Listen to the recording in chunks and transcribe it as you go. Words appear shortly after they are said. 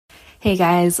Hey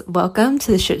guys, welcome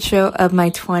to the shit show of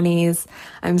my 20s.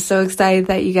 I'm so excited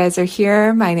that you guys are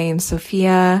here. My name's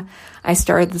Sophia. I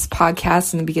started this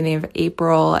podcast in the beginning of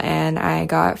April and I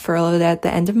got furloughed at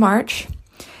the end of March.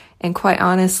 And quite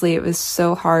honestly, it was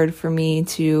so hard for me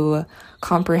to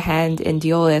comprehend and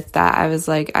deal with that. I was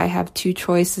like, I have two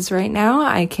choices right now.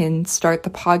 I can start the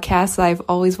podcast that I've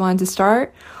always wanted to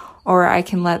start, or I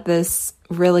can let this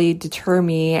really deter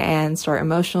me and start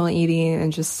emotional eating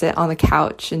and just sit on the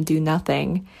couch and do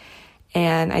nothing.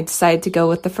 And I decided to go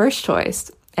with the first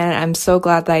choice. And I'm so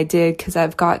glad that I did, because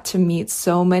I've got to meet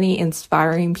so many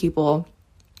inspiring people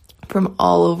from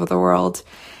all over the world.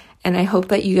 And I hope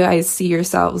that you guys see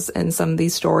yourselves in some of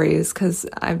these stories, because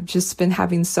I've just been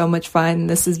having so much fun.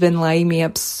 This has been lighting me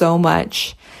up so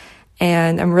much.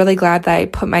 And I'm really glad that I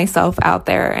put myself out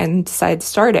there and decided to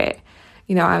start it.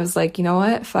 I was like, you know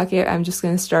what? Fuck it. I'm just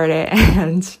going to start it.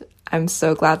 And I'm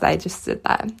so glad that I just did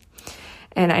that.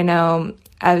 And I know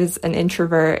as an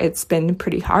introvert, it's been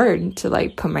pretty hard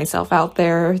to put myself out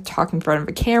there, talk in front of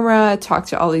a camera, talk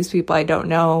to all these people I don't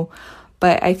know.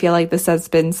 But I feel like this has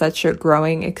been such a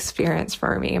growing experience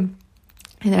for me.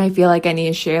 And I feel like I need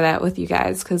to share that with you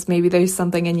guys, because maybe there's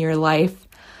something in your life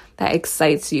that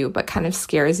excites you but kind of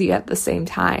scares you at the same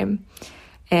time.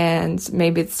 And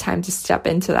maybe it's time to step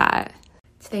into that.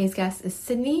 Today's guest is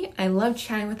Sydney. I love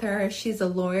chatting with her. She's a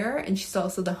lawyer and she's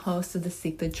also the host of the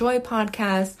Seek the Joy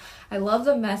podcast. I love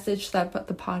the message that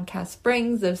the podcast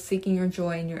brings of seeking your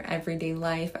joy in your everyday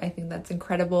life. I think that's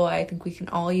incredible. I think we can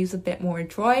all use a bit more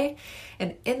joy.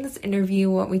 And in this interview,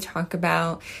 what we talk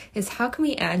about is how can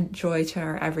we add joy to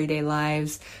our everyday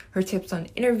lives, her tips on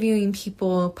interviewing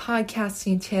people,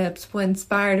 podcasting tips, what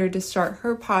inspired her to start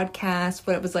her podcast,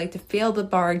 what it was like to fail the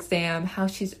bar exam, how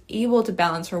she's able to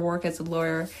balance her work as a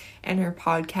lawyer and her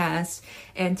podcast,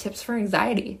 and tips for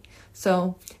anxiety.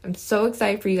 So I'm so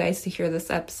excited for you guys to hear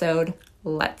this episode.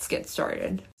 Let's get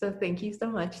started. So thank you so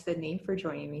much, Sydney, for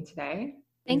joining me today.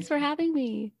 Thanks for having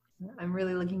me. I'm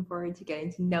really looking forward to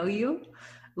getting to know you.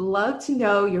 Love to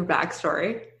know your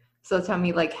backstory. So tell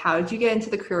me, how did you get into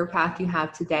the career path you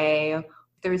have today? If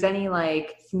there's any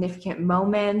significant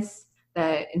moments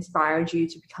that inspired you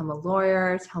to become a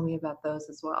lawyer, tell me about those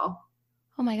as well.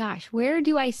 Oh my gosh, where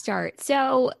do I start?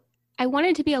 So I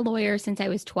wanted to be a lawyer since I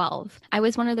was 12. I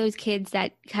was one of those kids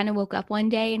that kind of woke up one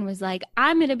day and was like,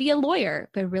 I'm going to be a lawyer,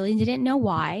 but really didn't know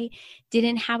why,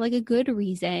 didn't have a good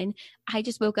reason. I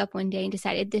just woke up one day and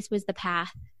decided this was the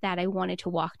path that I wanted to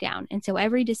walk down. And so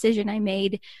every decision I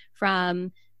made,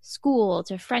 from school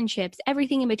to friendships,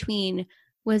 everything in between,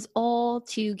 was all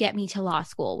to get me to law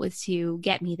school, was to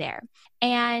get me there.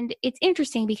 And it's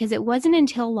interesting because it wasn't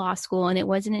until law school, and it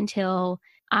wasn't until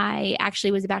I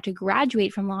actually was about to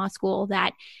graduate from law school,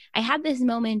 that I had this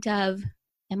moment of,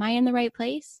 am I in the right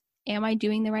place? Am I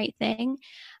doing the right thing?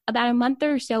 About a month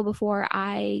or so before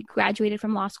I graduated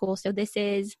from law school, so this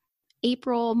is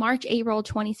March, April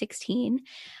 2016,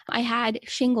 I had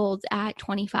shingles at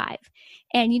 25.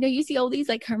 And, you see all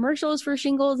these commercials for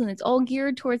shingles, and it's all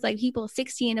geared towards people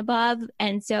 60 and above.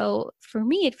 And so for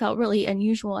me, it felt really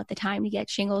unusual at the time to get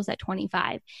shingles at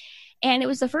 25. And it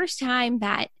was the first time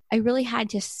that I really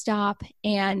had to stop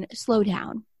and slow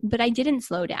down. But I didn't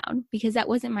slow down because that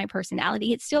wasn't my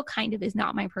personality. It still kind of is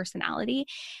not my personality.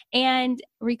 And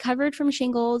recovered from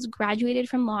shingles, graduated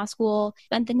from law school,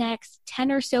 spent the next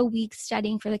 10 or so weeks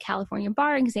studying for the California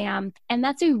bar exam. And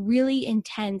that's a really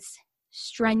intense,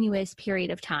 strenuous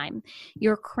period of time.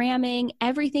 You're cramming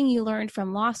everything you learned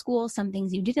from law school, some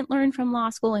things you didn't learn from law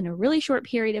school, in a really short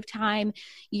period of time.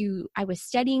 I was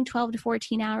studying 12 to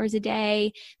 14 hours a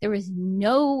day. There was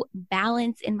no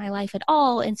balance in my life at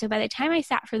all. And so by the time I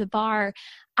sat for the bar,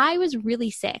 I was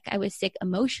really sick. I was sick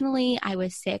emotionally. I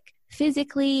was sick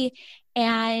physically,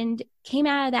 and came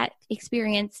out of that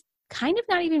experience kind of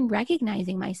not even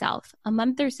recognizing myself. A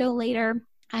month or so later,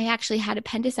 I actually had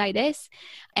appendicitis,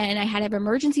 and I had to have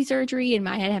emergency surgery, and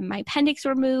I had to have my appendix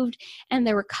removed. And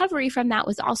the recovery from that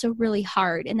was also really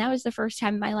hard. And that was the first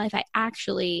time in my life I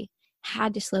actually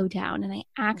had to slow down, and I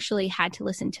actually had to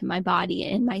listen to my body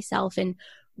and myself and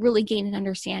really gain an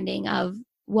understanding of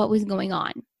what was going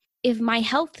on. If my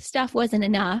health stuff wasn't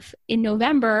enough, in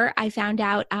November, I found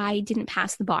out I didn't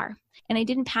pass the bar. And I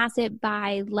didn't pass it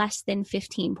by less than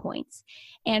 15 points.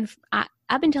 And up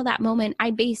until that moment,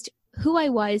 I based who I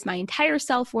was, my entire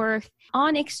self-worth,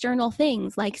 on external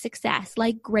things like success,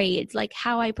 like grades, like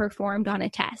how I performed on a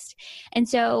test. And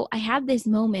so I had this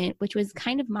moment, which was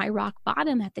kind of my rock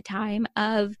bottom at the time,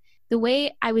 of the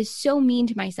way I was so mean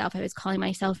to myself. I was calling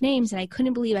myself names, and I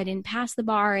couldn't believe I didn't pass the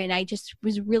bar, and I just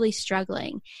was really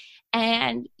struggling.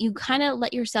 and you kind of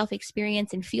let yourself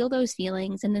experience and feel those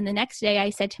feelings. And then the next day I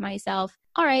said to myself,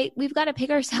 all right, we've got to pick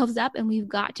ourselves up and we've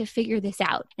got to figure this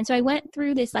out. And so I went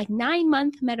through this like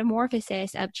 9-month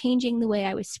metamorphosis of changing the way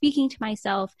I was speaking to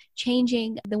myself,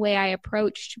 changing the way I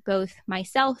approached both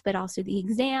myself, but also the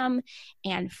exam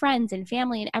and friends and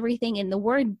family and everything. And the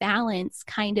word balance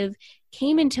kind of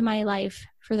came into my life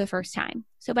for the first time.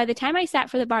 So by the time I sat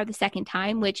for the bar the second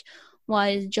time, which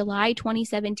was July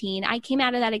 2017, I came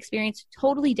out of that experience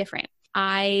totally different.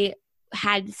 I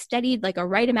had studied like a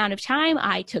right amount of time.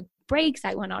 I took breaks.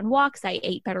 I went on walks. I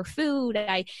ate better food.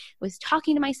 I was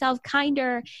talking to myself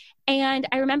kinder. And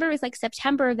I remember it was like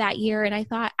September of that year. And I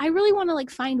thought, I really want to like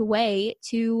find a way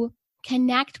to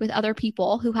connect with other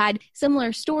people who had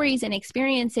similar stories and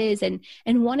experiences and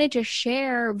wanted to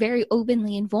share very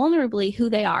openly and vulnerably who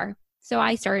they are. So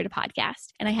I started a podcast,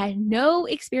 and I had no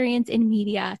experience in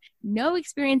media, no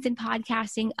experience in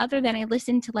podcasting other than I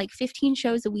listened to like 15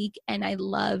 shows a week, and I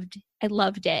loved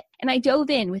it. And I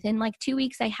dove in. Within like 2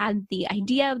 weeks, I had the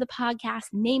idea of the podcast,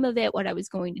 name of it, what I was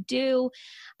going to do,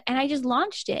 and I just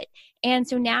launched it. And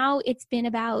so now it's been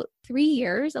about 3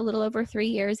 years, a little over 3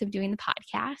 years of doing the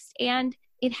podcast, and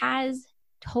it has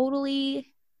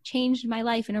totally changed my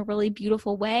life in a really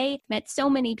beautiful way. Met so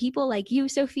many people like you,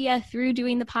 Sophia, through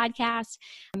doing the podcast,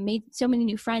 made so many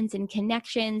new friends and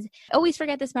connections. Always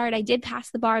forget this part. I did pass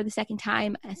the bar the second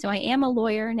time. So I am a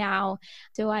lawyer now.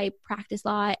 So I practice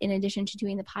law in addition to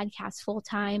doing the podcast full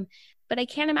time. But I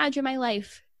can't imagine my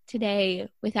life today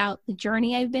without the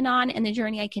journey I've been on and the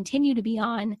journey I continue to be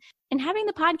on, and having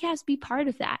the podcast be part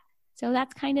of that. So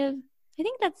that's kind of, I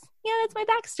think that's my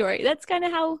backstory. That's kind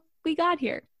of how we got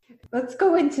here. Let's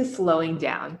go into slowing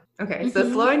down. Okay, so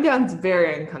slowing down is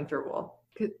very uncomfortable.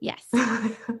 Yes.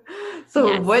 So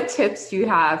yes. What tips do you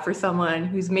have for someone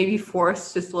who's maybe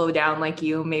forced to slow down like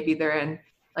you? Maybe they're in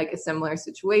like a similar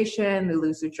situation, they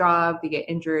lose their job, they get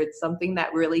injured, something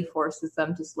that really forces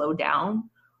them to slow down.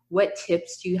 What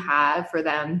tips do you have for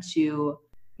them to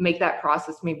make that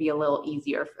process maybe a little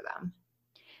easier for them?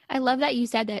 I love that you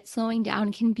said that slowing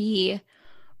down can be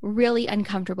really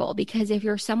uncomfortable, because if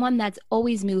you're someone that's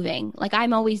always moving, like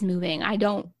I'm always moving,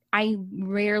 I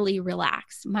rarely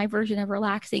relax. My version of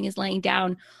relaxing is laying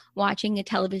down, watching a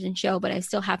television show, but I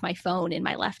still have my phone in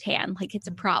my left hand. Like it's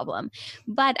a problem.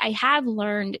 But I have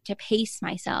learned to pace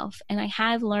myself, and I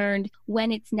have learned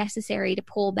when it's necessary to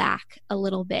pull back a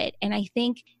little bit. And I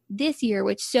think this year,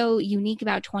 what's so unique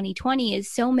about 2020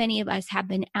 is so many of us have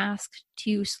been asked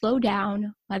to slow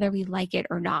down, whether we like it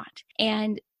or not.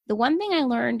 And the one thing I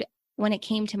learned when it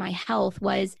came to my health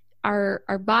was our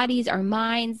bodies, our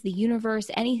minds, the universe,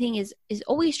 anything is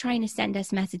always trying to send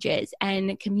us messages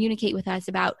and communicate with us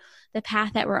about the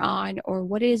path that we're on, or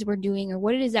what it is we're doing, or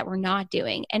what it is that we're not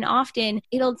doing. And often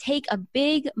it'll take a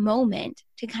big moment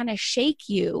to kind of shake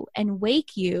you and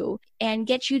wake you and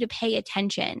get you to pay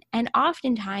attention. And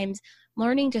oftentimes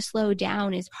learning to slow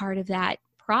down is part of that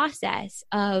process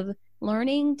of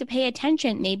learning to pay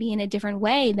attention maybe in a different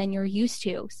way than you're used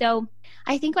to. So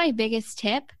I think my biggest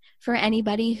tip for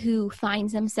anybody who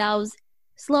finds themselves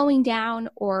slowing down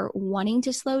or wanting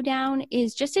to slow down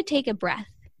is just to take a breath.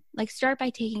 Like start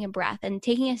by taking a breath and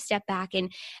taking a step back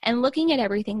and looking at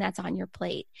everything that's on your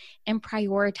plate and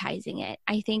prioritizing it.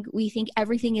 I think we think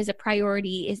everything is a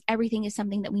priority, everything is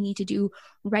something that we need to do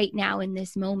right now in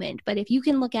this moment. But if you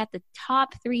can look at the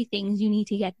top 3 things you need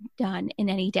to get done in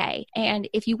any day, and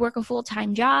if you work a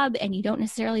full-time job and you don't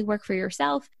necessarily work for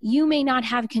yourself, you may not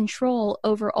have control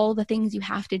over all the things you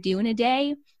have to do in a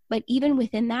day. But even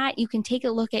within that, you can take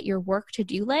a look at your work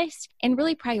to-do list and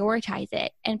really prioritize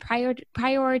it, and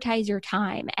prioritize your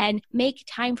time and make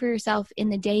time for yourself in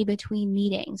the day between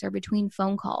meetings or between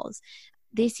phone calls.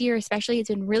 This year, especially, it's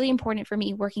been really important for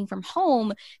me working from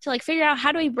home to like figure out,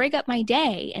 how do I break up my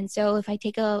day? And so if I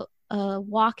take a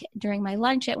walk during my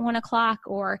lunch at 1:00,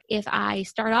 or if I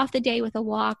start off the day with a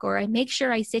walk, or I make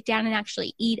sure I sit down and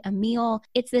actually eat a meal,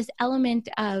 it's this element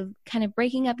of kind of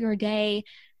breaking up your day,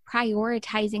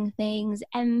 prioritizing things,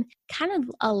 and kind of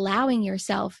allowing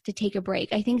yourself to take a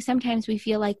break. I think sometimes we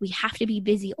feel like we have to be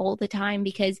busy all the time,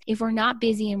 because if we're not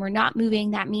busy and we're not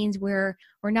moving, that means we're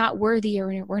not worthy,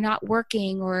 or we're not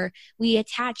working, or we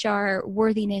attach our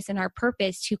worthiness and our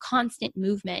purpose to constant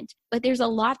movement. But there's a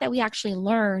lot that we actually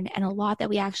learn and a lot that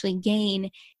we actually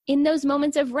gain in those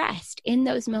moments of rest, in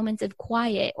those moments of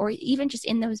quiet, or even just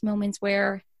in those moments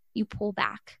where you pull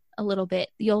back a little bit.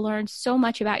 You'll learn so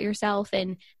much about yourself,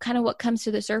 and kind of what comes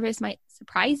to the surface might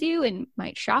surprise you and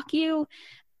might shock you.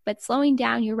 But slowing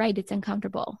down, you're right, it's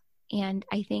uncomfortable. And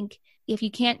I think if you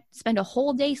can't spend a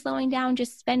whole day slowing down,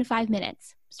 just spend 5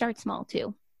 minutes. Start small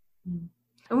too.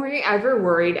 And were you ever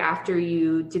worried after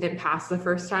you didn't pass the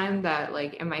first time that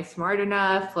like, am I smart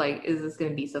enough? Like, is this going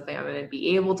to be something I'm going to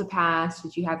be able to pass?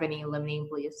 Did you have any limiting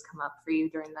beliefs come up for you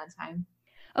during that time?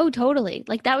 Oh, totally.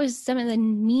 Like that was some of the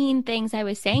mean things I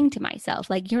was saying to myself.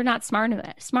 Like, you're not smart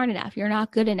enough. You're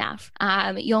not good enough.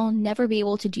 You'll never be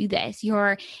able to do this.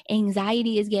 Your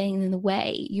anxiety is getting in the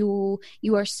way. You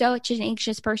are such an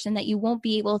anxious person that you won't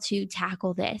be able to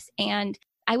tackle this. And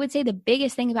I would say the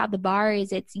biggest thing about the bar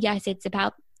is it's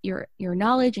about your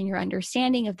knowledge and your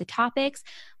understanding of the topics,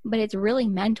 but it's really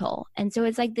mental. And so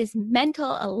it's like this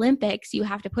mental Olympics you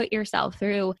have to put yourself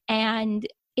through. And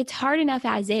it's hard enough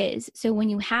as is. So when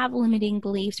you have limiting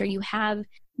beliefs or you have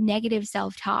negative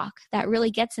self-talk that really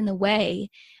gets in the way,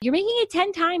 you're making it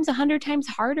 10 times, 100 times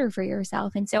harder for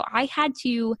yourself. And so I had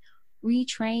to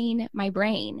retrain my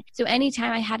brain. So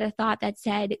anytime I had a thought that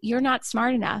said, you're not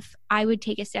smart enough, I would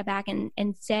take a step back and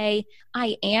say,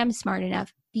 I am smart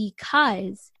enough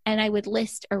because, and I would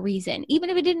list a reason. Even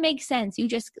if it didn't make sense, you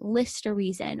just list a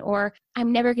reason. Or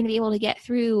I'm never going to be able to get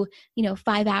through,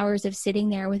 5 hours of sitting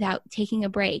there without taking a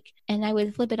break. And I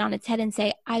would flip it on its head and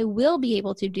say, I will be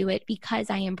able to do it because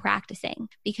I am practicing,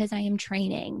 because I am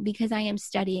training, because I am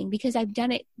studying, because I've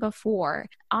done it before.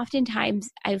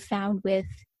 Oftentimes I've found with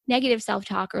negative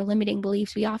self-talk or limiting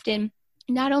beliefs, we often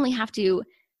not only have to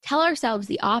tell ourselves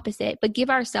the opposite, but give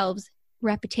ourselves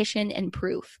repetition and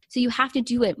proof. So you have to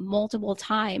do it multiple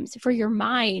times for your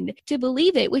mind to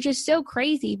believe it, which is so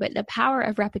crazy. But the power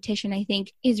of repetition, I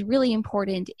think, is really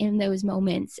important in those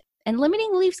moments. And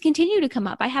limiting beliefs continue to come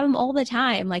up. I have them all the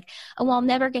time. Like, oh, well, I'll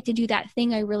never get to do that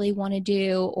thing I really want to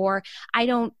do, or I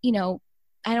don't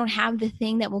have the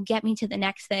thing that will get me to the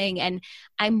next thing. And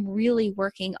I'm really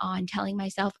working on telling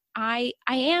myself, I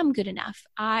am good enough.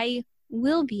 I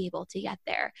will be able to get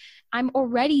there. I'm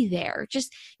already there.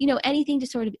 Just, anything to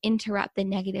sort of interrupt the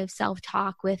negative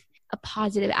self-talk with a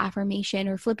positive affirmation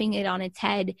or flipping it on its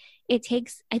head. It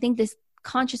takes, I think, this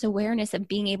conscious awareness of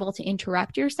being able to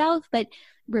interrupt yourself, but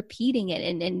repeating it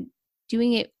and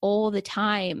doing it all the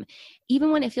time,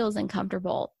 even when it feels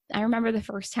uncomfortable. I remember the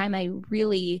first time I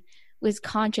really was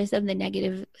conscious of the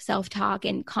negative self-talk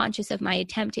and conscious of my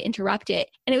attempt to interrupt it.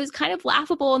 And it was kind of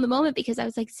laughable in the moment because I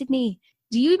was like, Sydney,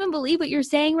 do you even believe what you're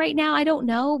saying right now? I don't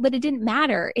know, but it didn't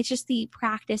matter. It's just the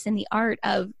practice and the art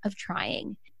of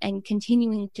trying and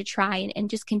continuing to try and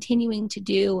just continuing to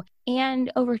do.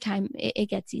 And over time, it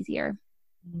gets easier.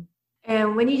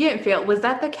 And when you didn't fail, was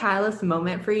that the catalyst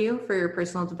moment for you for your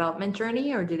personal development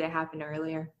journey, or did it happen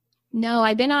earlier? No,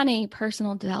 I've been on a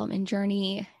personal development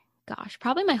journey,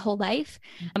 probably my whole life.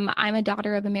 I'm a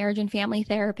daughter of a marriage and family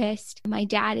therapist. My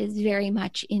dad is very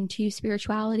much into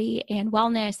spirituality and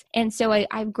wellness. And so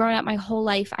I've grown up my whole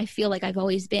life. I feel like I've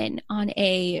always been on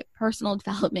a personal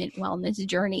development wellness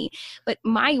journey. But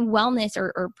my wellness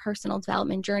or personal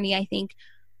development journey, I think,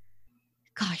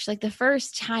 like the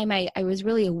first time I was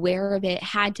really aware of it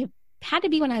had to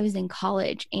be when I was in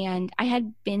college. And I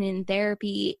had been in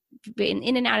therapy, been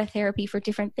in and out of therapy for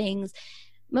different things,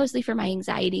 mostly for my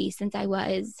anxiety since I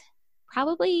was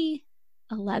probably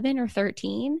 11 or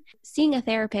 13, seeing a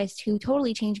therapist who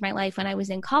totally changed my life when I was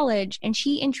in college. And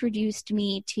she introduced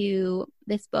me to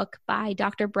this book by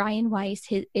Dr. Brian Weiss.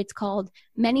 It's called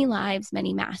Many Lives,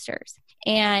 Many Masters.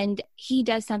 And he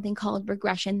does something called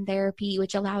regression therapy,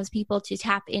 which allows people to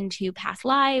tap into past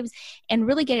lives and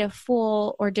really get a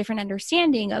full or different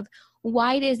understanding of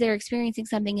why it is they're experiencing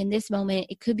something in this moment.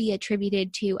 It could be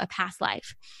attributed to a past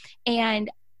life. And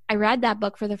I read that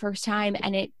book for the first time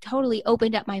and it totally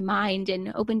opened up my mind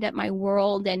and opened up my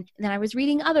world. And then I was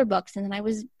reading other books, and then I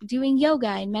was doing yoga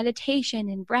and meditation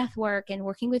and breath work and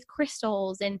working with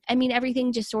crystals. And I mean,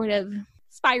 everything just sort of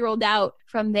spiraled out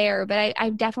from there. But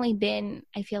I've definitely been,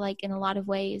 I feel like, in a lot of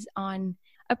ways on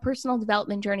a personal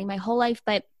development journey my whole life.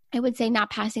 But I would say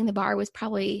not passing the bar was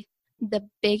probably the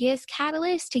biggest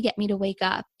catalyst to get me to wake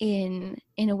up in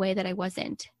a way that I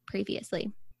wasn't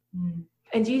previously.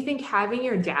 And do you think having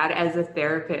your dad as a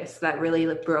therapist that really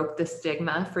broke the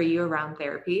stigma for you around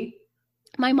therapy?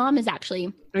 My mom is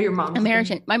actually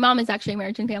American. My mom is actually a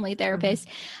marriage and family therapist.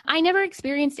 I never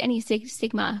experienced any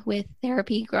stigma with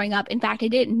therapy growing up. In fact, I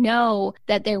didn't know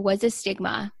that there was a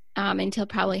stigma until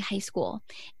probably high school.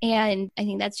 And I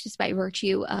think that's just by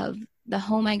virtue of the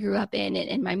home I grew up in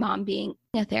and my mom being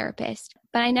a therapist.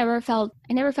 But I never felt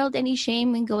any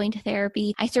shame in going to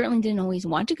therapy. I certainly didn't always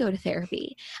want to go to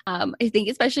therapy. I think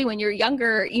especially when you're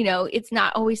younger, it's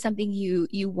not always something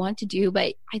you want to do,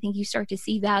 but I think you start to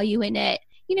see value in it,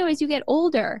 as you get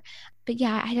older. But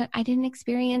yeah, I didn't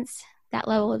experience that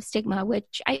level of stigma,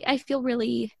 which I feel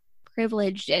really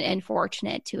privileged and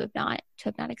fortunate to have not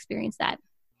experienced that.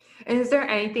 And is there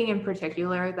anything in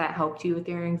particular that helped you with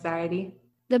your anxiety?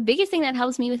 The biggest thing that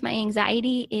helps me with my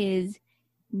anxiety is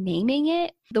naming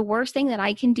it. The worst thing that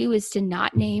I can do is to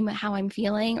not name how I'm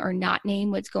feeling or not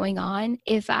name what's going on.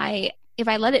 If I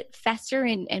let it fester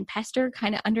and pester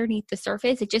kind of underneath the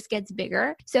surface, it just gets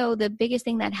bigger. So the biggest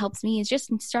thing that helps me is just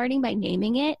starting by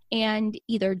naming it and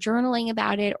either journaling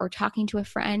about it or talking to a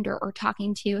friend or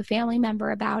talking to a family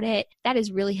member about it. That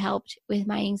has really helped with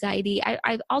my anxiety.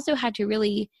 I've also had to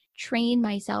really train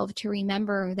myself to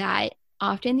remember that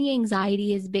often the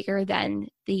anxiety is bigger than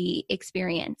the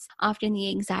experience. Often the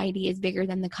anxiety is bigger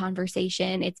than the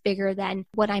conversation. It's bigger than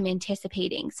what I'm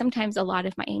anticipating. Sometimes a lot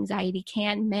of my anxiety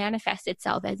can manifest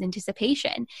itself as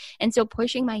anticipation. And so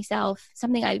pushing myself,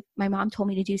 something my mom told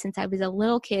me to do since I was a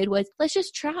little kid was, let's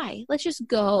just try. Let's just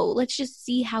go. Let's just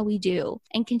see how we do.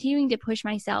 And continuing to push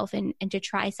myself and to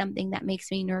try something that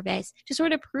makes me nervous to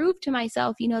sort of prove to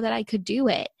myself, that I could do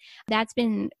it. That's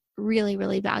been really,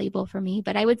 really valuable for me.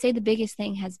 But I would say the biggest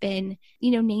thing has been,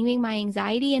 naming my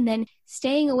anxiety and then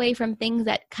staying away from things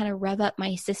that kind of rev up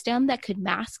my system that could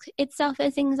mask itself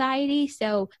as anxiety.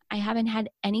 So I haven't had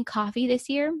any coffee this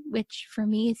year, which for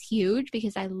me is huge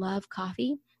because I love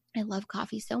coffee. I love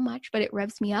coffee so much, but it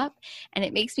revs me up and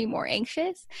it makes me more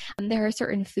anxious. There are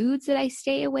certain foods that I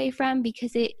stay away from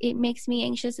because it makes me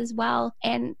anxious as well.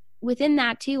 And within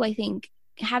that too, I think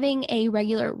having a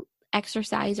regular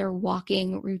exercise or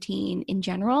walking routine in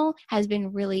general has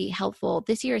been really helpful.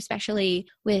 This year, especially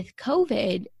with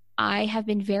COVID, I have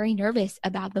been very nervous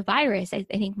about the virus. I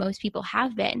think most people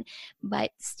have been,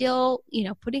 but still,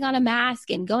 putting on a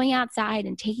mask and going outside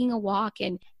and taking a walk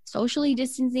and socially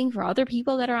distancing for other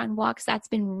people that are on walks, that's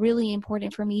been really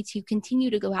important for me to continue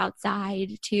to go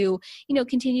outside, to,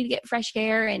 continue to get fresh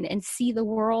air and see the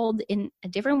world in a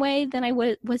different way than I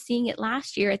was seeing it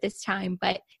last year at this time,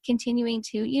 but continuing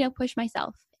to, push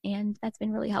myself. And that's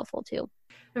been really helpful too.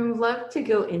 I would love to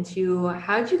go into,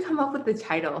 how did you come up with the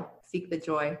title, Seek the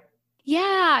Joy?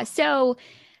 Yeah. So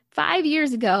 5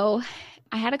 years ago,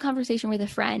 I had a conversation with a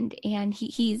friend and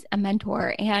he's a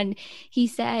mentor, and he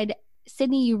said,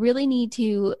 Sydney, you really need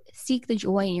to seek the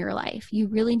joy in your life. You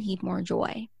really need more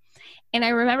joy. And I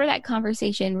remember that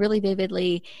conversation really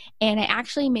vividly. And I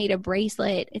actually made a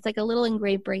bracelet. It's like a little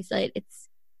engraved bracelet. It's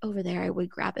over there. I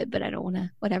would grab it, but I don't want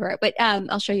to, whatever. But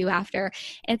I'll show you after.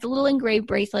 And it's a little engraved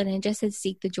bracelet and it just says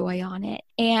seek the joy on it.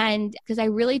 And because I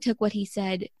really took what he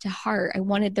said to heart, I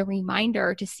wanted the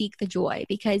reminder to seek the joy,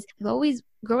 because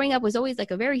growing up was always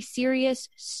like a very serious,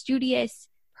 studious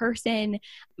person.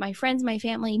 My friends, my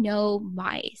family know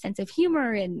my sense of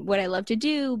humor and what I love to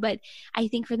do. But I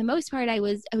think for the most part, I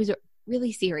was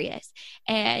really serious,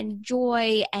 and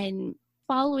joy and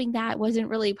following that wasn't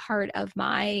really part of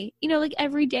my, like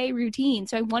everyday routine.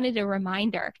 So I wanted a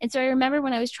reminder. And so I remember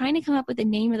when I was trying to come up with the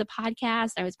name of the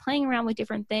podcast, I was playing around with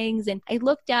different things, and I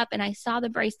looked up and I saw the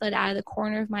bracelet out of the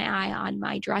corner of my eye on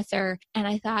my dresser. And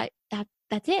I thought,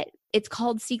 that's it. It's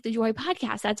called Seek the Joy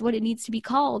Podcast. That's what it needs to be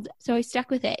called. So I stuck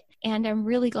with it. And I'm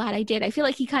really glad I did. I feel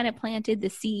like he kind of planted the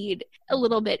seed a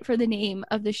little bit for the name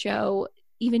of the show,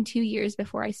 even 2 years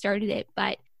before I started it.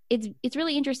 But it's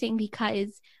really interesting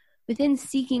because within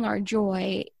seeking our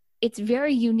joy, it's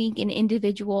very unique and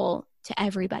individual to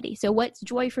everybody. So what's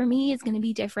joy for me is going to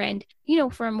be different,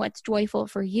 from what's joyful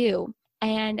for you.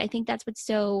 And I think that's what's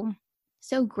so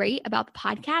great about the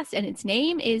podcast and its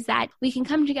name, is that we can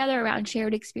come together around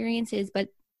shared experiences, but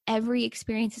every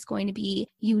experience is going to be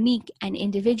unique and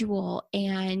individual,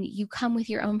 and you come with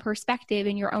your own perspective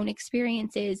and your own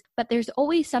experiences, but there's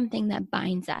always something that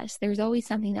binds us. There's always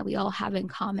something that we all have in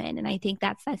common. And I think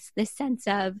that's this sense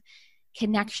of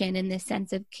connection and this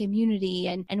sense of community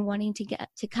and wanting to get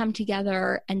to come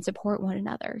together and support one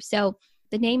another. So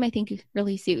the name, I think,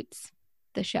 really suits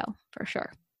the show for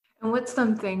sure. And what's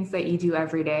some things that you do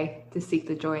every day to seek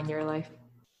the joy in your life?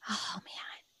 Oh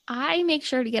man, I make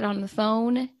sure to get on the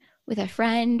phone with a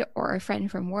friend or a friend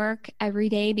from work every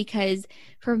day, because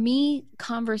for me,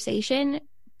 conversation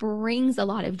brings a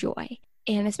lot of joy.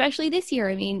 And especially this year,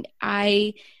 I mean,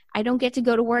 I don't get to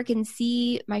go to work and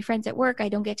see my friends at work. I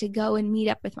don't get to go and meet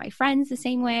up with my friends the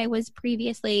same way I was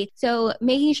previously. So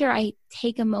making sure I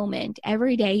take a moment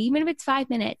every day, even if it's 5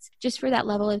 minutes, just for that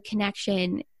level of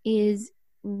connection is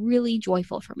really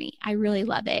joyful for me. I really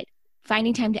love it.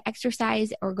 Finding time to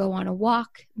exercise or go on a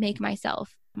walk, make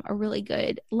myself a really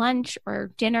good lunch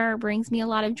or dinner brings me a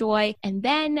lot of joy. And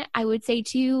then I would say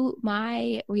too,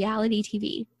 my reality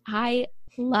TV. I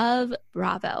love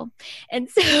Bravo. And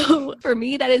so for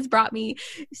me, that has brought me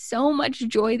so much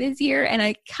joy this year. And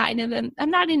I kind of I'm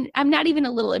not even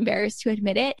a little embarrassed to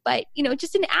admit it, but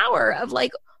just an hour of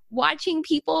like watching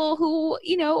people who,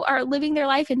 are living their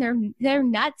life and they're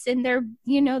nuts and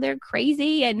they're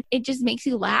crazy, and it just makes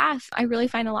you laugh. I really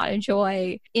find a lot of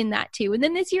joy in that too. And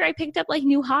then this year I picked up like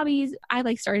new hobbies.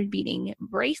 I started beading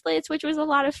bracelets, which was a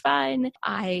lot of fun.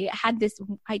 I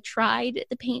tried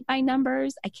the paint by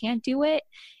numbers. I can't do it.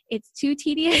 It's too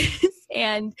tedious.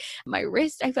 And I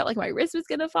felt like my wrist was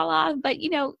going to fall off. But,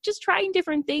 just trying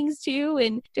different things too,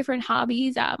 and different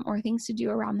hobbies or things to do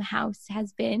around the house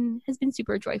has been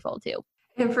super joyful too.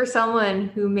 And for someone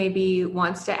who maybe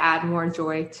wants to add more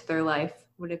joy to their life,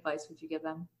 what advice would you give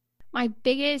them? My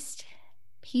biggest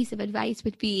piece of advice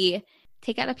would be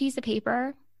take out a piece of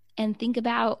paper and think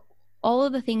about all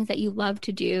of the things that you love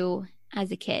to do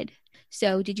as a kid.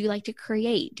 So did you like to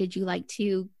create? Did you like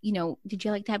to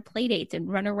have play dates and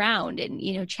run around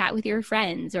and, chat with your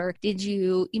friends? Or did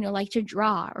you, like to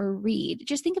draw or read?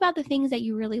 Just think about the things that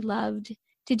you really loved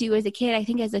to do as a kid. I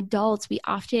think as adults,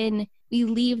 we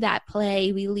leave that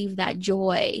play, we leave that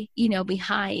joy,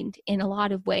 behind in a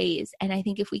lot of ways. And I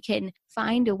think if we can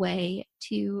find a way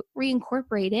to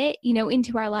reincorporate it,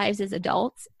 into our lives as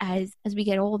adults, as we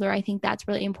get older, I think that's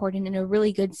really important and a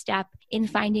really good step in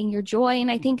finding your joy.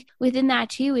 And I think within that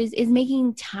too is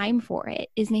making time for it,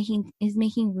 is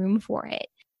making room for it.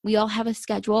 We all have a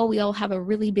schedule. We all have a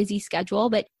really busy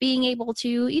schedule, but being able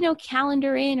to,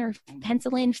 calendar in or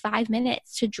pencil in 5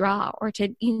 minutes to draw or to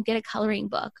get a coloring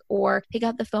book or pick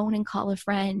up the phone and call a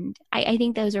friend. I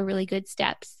think those are really good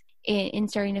steps in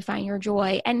starting to find your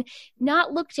joy, and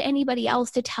not look to anybody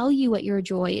else to tell you what your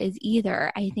joy is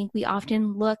either. I think we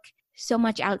often look so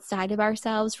much outside of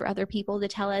ourselves for other people to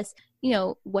tell us,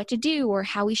 what to do or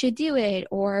how we should do it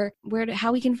or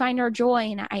how we can find our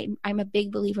joy. And I'm a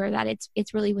big believer that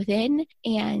it's really within,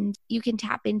 and you can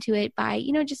tap into it by,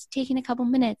 just taking a couple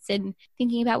minutes and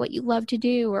thinking about what you love to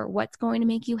do or what's going to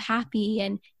make you happy.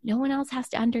 And no one else has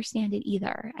to understand it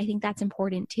either. I think that's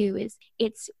important too, is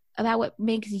it's about what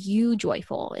makes you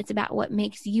joyful. It's about what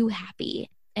makes you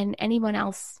happy, and anyone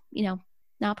else,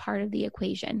 not part of the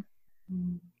equation.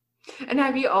 And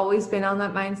have you always been on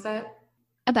that mindset?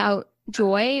 About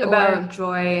joy? About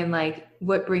joy and like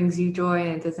what brings you joy,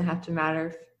 and it doesn't have to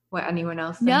matter what anyone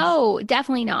else thinks? No,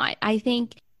 definitely not. I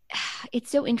think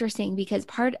it's so interesting because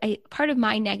part of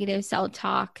my negative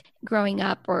self-talk growing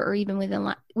up or even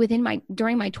during my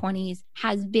 20s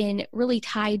has been really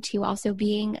tied to also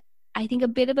being, I think, a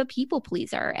bit of a people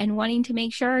pleaser and wanting to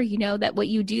make sure, that what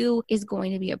you do is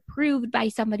going to be approved by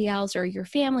somebody else or your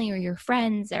family or your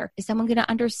friends, or is someone going to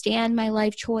understand my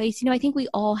life choice? I think we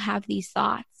all have these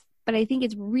thoughts, but I think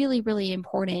it's really, really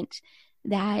important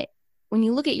that when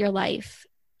you look at your life,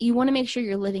 you want to make sure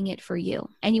you're living it for you,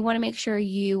 and you want to make sure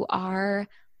you are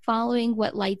following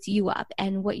what lights you up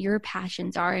and what your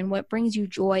passions are and what brings you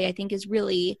joy. I think is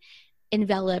really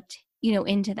enveloped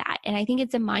into that. And I think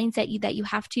it's a mindset that you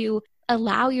have to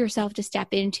allow yourself to step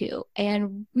into,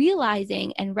 and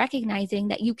realizing and recognizing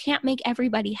that you can't make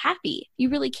everybody happy. You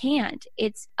really can't.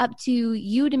 It's up to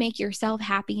you to make yourself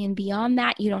happy, and beyond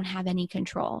that, you don't have any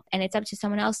control. And it's up to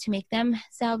someone else to make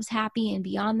themselves happy, and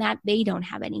beyond that, they don't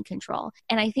have any control.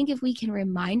 And I think if we can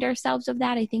remind ourselves of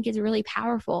that, I think it's really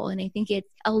powerful. And I think it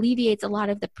alleviates a lot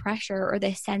of the pressure or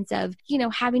the sense of,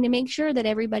 having to make sure that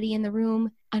everybody in the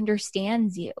room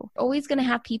understands you. You're always going to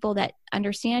have people that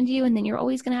understand you, and then you're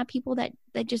always going to have people that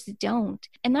just don't.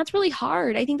 And that's really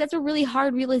hard. I think that's a really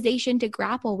hard realization to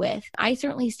grapple with. I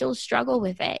certainly still struggle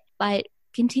with it, but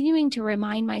continuing to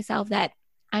remind myself that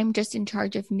I'm just in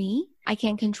charge of me. I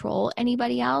can't control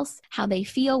anybody else, how they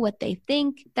feel, what they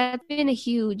think. That's been a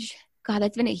huge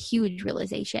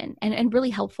realization and really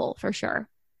helpful for sure.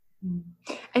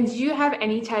 And do you have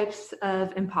any types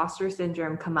of imposter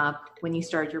syndrome come up when you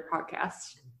started your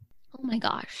podcast? Oh my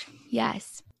gosh.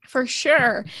 Yes, for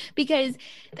sure. Because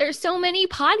there's so many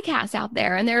podcasts out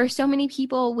there, and there are so many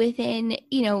people within,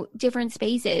 different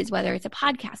spaces, whether it's a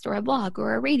podcast or a blog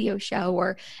or a radio show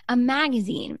or a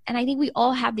magazine. And I think we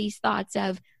all have these thoughts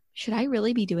of, should I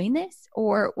really be doing this?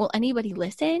 Or will anybody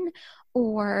listen?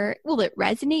 Or will it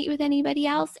resonate with anybody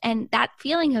else? And that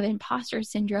feeling of imposter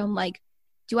syndrome, like,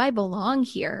 do I belong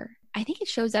here? I think it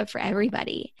shows up for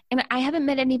everybody. And I haven't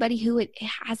met anybody who it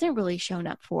hasn't really shown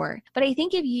up for. But I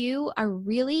think if you are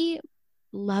really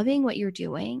loving what you're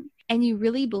doing and you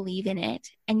really believe in it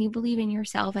and you believe in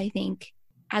yourself, I think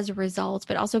as a result,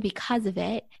 but also because of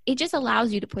it, it just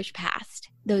allows you to push past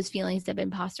those feelings of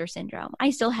imposter syndrome.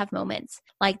 I still have moments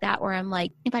like that where I'm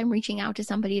like, if I'm reaching out to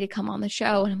somebody to come on the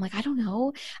show and I'm like, I don't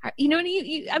know,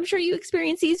 I'm sure you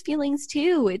experience these feelings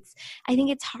too. I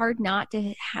think it's hard not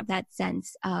to have that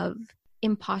sense of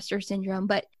imposter syndrome,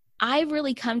 but I've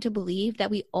really come to believe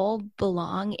that we all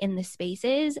belong in the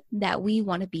spaces that we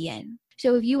want to be in.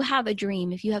 So if you have a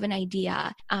dream, if you have an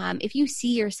idea, if you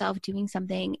see yourself doing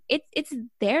something, it's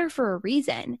there for a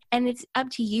reason. And it's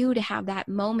up to you to have that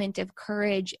moment of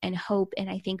courage and hope, and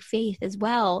I think faith as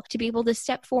well, to be able to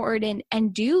step forward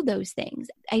and do those things.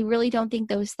 I really don't think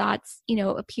those thoughts,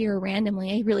 appear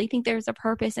randomly. I really think there's a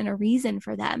purpose and a reason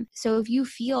for them. So if you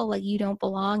feel like you don't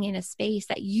belong in a space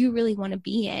that you really want to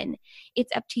be in,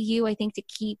 it's up to you, I think, to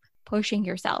keep pushing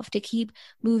yourself, to keep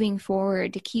moving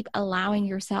forward, to keep allowing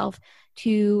yourself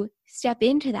to step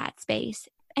into that space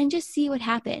and just see what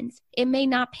happens. It may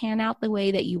not pan out the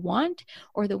way that you want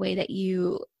or the way that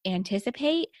you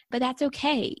anticipate, but that's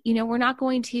okay. We're not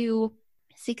going to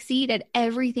succeed at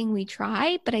everything we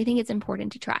try, but I think it's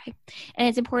important to try. And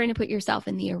it's important to put yourself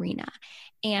in the arena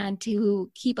and to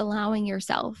keep allowing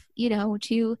yourself,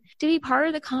 to be part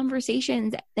of the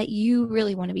conversations that you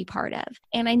really want to be part of.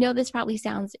 And I know this probably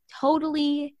sounds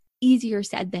totally easier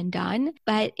said than done,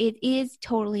 but it is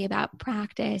totally about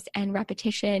practice and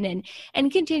repetition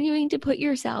and continuing to put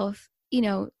yourself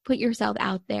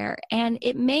out there. And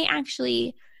it may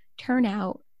actually turn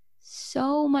out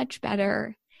so much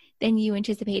better than you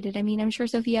anticipated. I mean, I'm sure,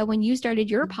 Sophia, when you started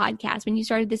your podcast, when you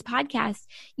started this podcast,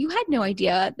 you had no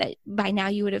idea that by now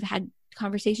you would have had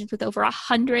conversations with over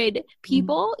 100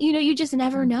 people. You just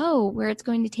never know where it's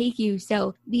going to take you.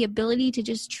 So the ability to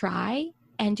just try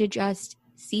and to just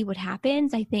see what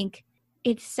happens, I think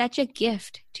it's such a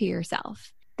gift to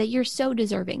yourself that you're so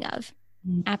deserving of.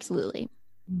 Absolutely.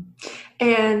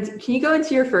 And can you go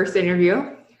into your first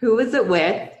interview? Who was it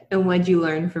with, and what did you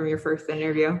learn from your first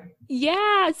interview?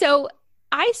 Yeah. So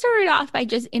I started off by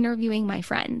just interviewing my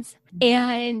friends.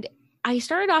 And I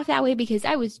started off that way because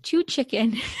I was too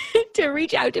chicken to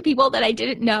reach out to people that I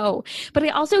didn't know. But I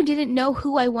also didn't know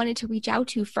who I wanted to reach out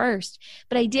to first.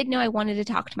 But I did know I wanted to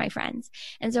talk to my friends.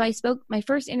 And so my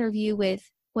first interview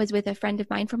was with a friend of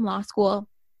mine from law school.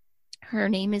 Her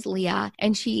name is Leah,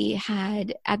 and she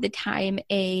had at the time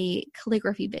a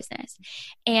calligraphy business.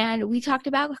 And we talked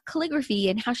about calligraphy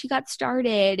and how she got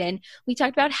started, and we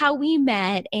talked about how we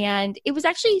met. And it was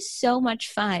actually so much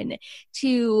fun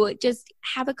to just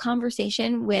have a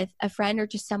conversation with a friend or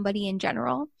just somebody in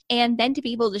general. And then to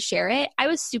be able to share it, I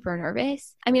was super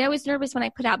nervous. I mean, I was nervous when I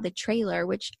put out the trailer,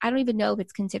 which I don't even know if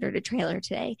it's considered a trailer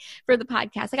today for the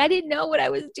podcast. Like, I didn't know what I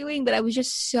was doing, but I was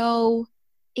just so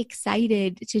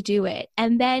excited to do it.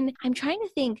 And then I'm trying to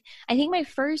think, I think my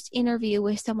first interview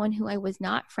with someone who I was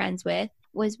not friends with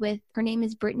was with, her name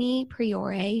is Brittany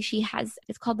Priore.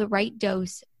 It's called the Right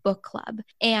Dose Book Club.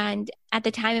 And at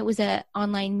the time it was a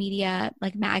online media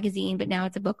like magazine, but now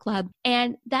it's a book club.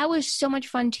 And that was so much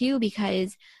fun too,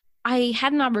 because I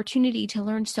had an opportunity to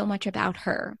learn so much about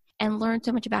her and learn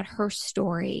so much about her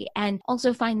story, and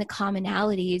also find the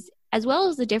commonalities as well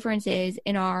as the differences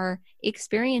in our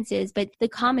experiences. But the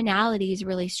commonalities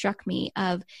really struck me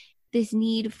of this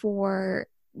need for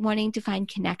wanting to find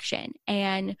connection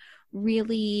and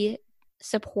really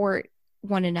support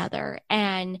one another,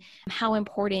 and how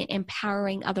important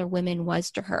empowering other women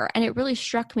was to her. And it really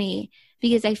struck me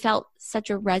because I felt such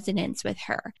a resonance with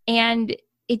her. And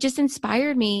it just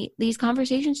inspired me. These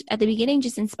conversations at the beginning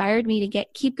just inspired me to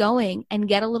keep going and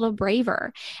get a little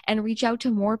braver and reach out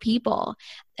to more people.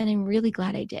 And I'm really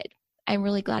glad I did. I'm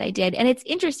really glad I did. And it's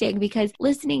interesting because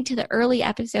listening to the early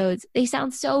episodes, they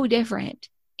sound so different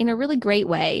in a really great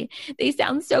way. They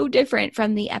sound so different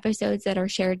from the episodes that are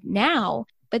shared now.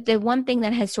 But the one thing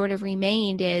that has sort of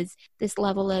remained is this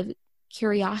level of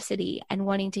curiosity and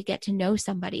wanting to get to know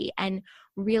somebody and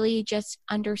really just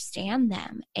understand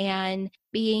them, and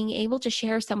being able to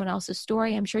share someone else's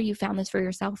story. I'm sure you found this for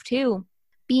yourself too.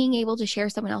 Being able to share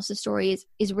someone else's story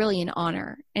is really an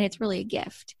honor, and it's really a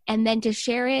gift. And then to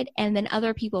share it, and then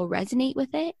other people resonate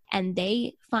with it, and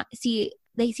they see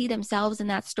themselves in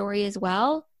that story as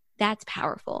well. That's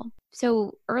powerful.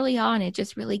 So early on, it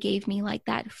just really gave me like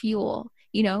that fuel,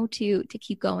 to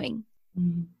keep going.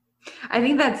 Mm-hmm. I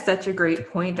think that's such a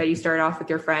great point that you started off with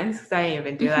your friends, because I didn't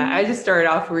even do that. I just started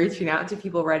off reaching out to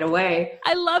people right away.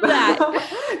 I love that.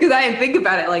 Because I didn't think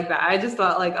about it like that. I just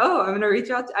thought like, oh, I'm going to reach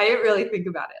out. I didn't really think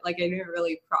about it. Like, I didn't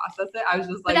really process it. I was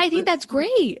just like. But I think that's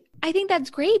great. I think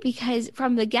that's great because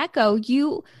from the get-go,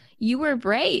 you were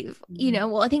brave,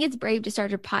 well, I think it's brave to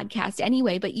start a podcast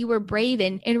anyway, but you were brave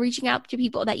in reaching out to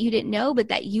people that you didn't know, but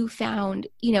that you found,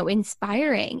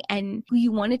 inspiring and who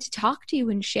you wanted to talk to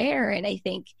and share. And I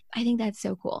think that's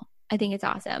so cool. I think it's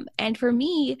awesome. And for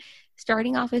me,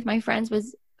 starting off with my friends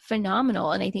was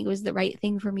phenomenal. And I think it was the right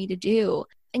thing for me to do.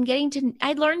 And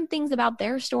I learned things about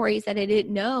their stories that I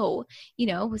didn't know,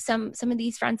 some of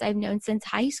these friends I've known since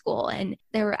high school, and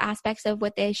there were aspects of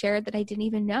what they shared that I didn't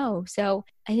even know. So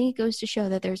I think it goes to show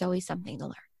that there's always something to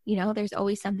learn. there's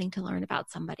always something to learn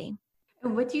about somebody.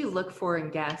 And what do you look for in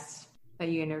guests that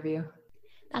you interview?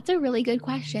 That's a really good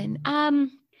question. I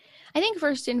think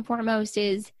first and foremost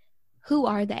is, who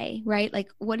are they, right? Like,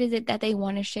 what is it that they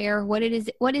want to share? What is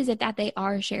it that they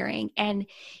are sharing? And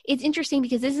it's interesting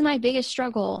because this is my biggest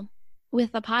struggle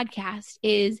with the podcast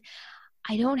is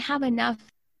I don't have enough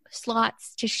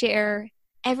slots to share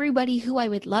everybody who I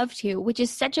would love to, which is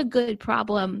such a good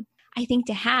problem, I think,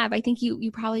 to have. I think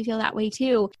you probably feel that way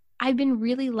too. I've been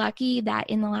really lucky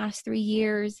that in the last 3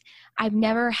 years, I've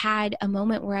never had a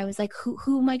moment where I was like,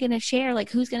 who am I going to share? Like,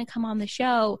 who's going to come on the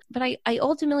show? But I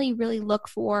ultimately really look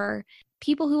for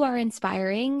people who are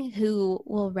inspiring, who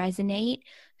will resonate,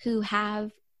 who have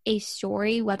a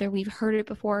story, whether we've heard it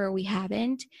before or we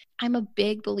haven't. I'm a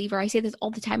big believer, I say this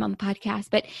all the time on the podcast,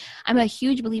 but I'm a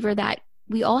huge believer that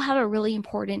we all have a really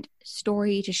important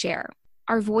story to share.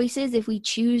 Our voices, if we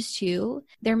choose to,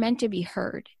 they're meant to be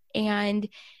heard. And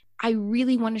I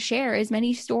really want to share as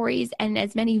many stories and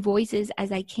as many voices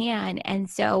as I can. And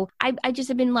so I just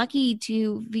have been lucky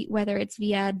to, whether it's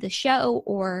via the show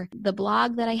or the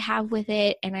blog that I have with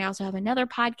it. And I also have another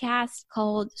podcast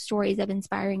called Stories of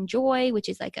Inspiring Joy, which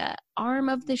is like a arm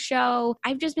of the show.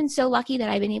 I've just been so lucky that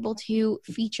I've been able to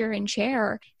feature and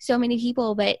share so many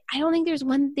people. But I don't think there's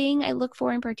one thing I look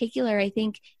for in particular. I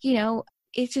think,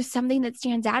 it's just something that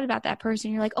stands out about that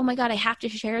person. You're like, oh my God, I have to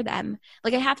share them.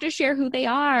 Like, I have to share who they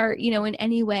are, in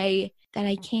any way that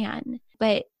I can.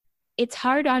 But it's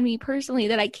hard on me personally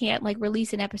that I can't like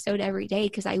release an episode every day,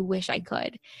 because I wish I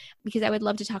could, because I would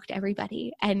love to talk to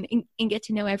everybody and get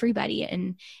to know everybody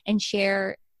and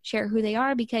share who they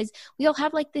are, because we all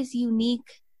have like this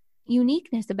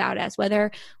uniqueness about us,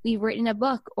 whether we've written a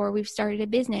book or we've started a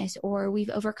business or we've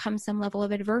overcome some level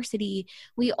of adversity.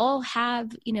 We all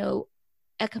have,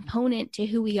 a component to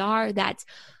who we are that's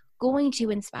going to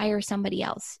inspire somebody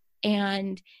else.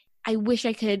 And I wish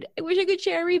I could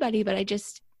share everybody, but I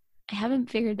haven't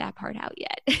figured that part out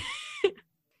yet.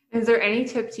 Is there any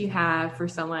tips you have for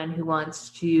someone who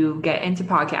wants to get into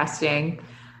podcasting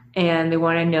and they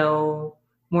want to know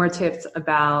more tips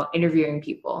about interviewing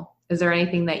people? Is there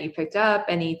anything that you picked up?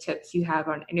 Any tips you have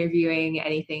on interviewing?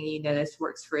 Anything you notice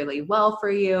works really well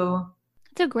for you?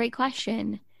 That's a great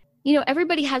question.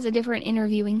 Everybody has a different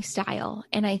interviewing style,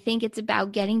 and I think it's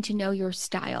about getting to know your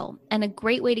style. And a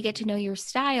great way to get to know your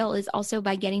style is also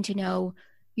by getting to know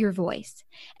your voice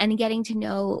and getting to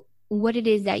know what it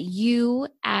is that you,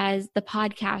 as the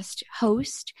podcast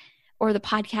host or the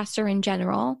podcaster in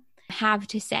general, have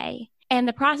to say. And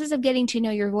the process of getting to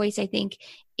know your voice, I think,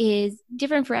 is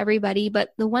different for everybody.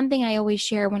 But the one thing I always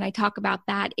share when I talk about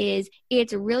that is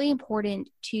it's really important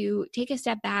to take a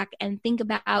step back and think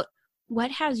about, what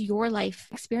has your life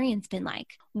experience been like?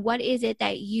 What is it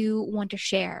that you want to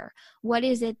share? What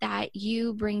is it that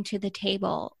you bring to the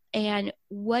table? And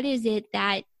what is it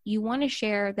that you want to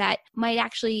share that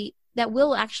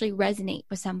will actually resonate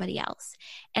with somebody else?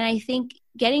 And I think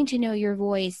getting to know your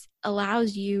voice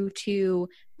allows you to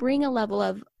bring a level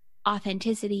of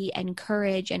authenticity and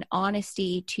courage and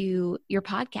honesty to your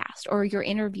podcast or your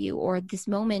interview or this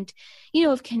moment,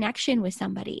 of connection with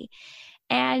somebody.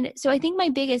 And so I think my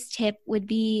biggest tip would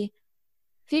be,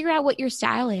 figure out what your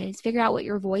style is, figure out what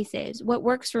your voice is. What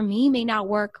works for me may not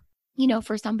work,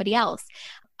 for somebody else.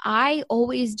 I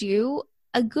always do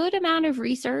a good amount of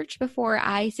research before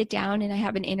I sit down and I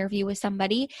have an interview with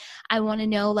somebody. I want to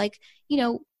know,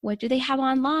 what do they have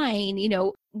online?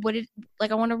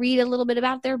 I want to read a little bit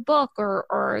about their book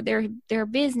or their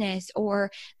business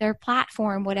or their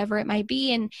platform, whatever it might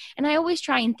be. And I always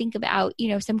try and think about,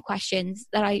 some questions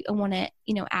that I want to,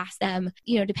 ask them,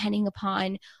 depending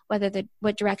upon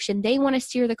what direction they want to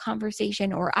steer the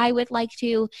conversation or I would like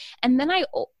to. And then I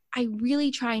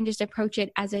really try and just approach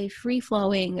it as a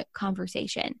free-flowing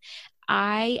conversation.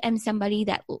 I am somebody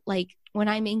that, when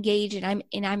I'm engaged and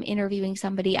I'm interviewing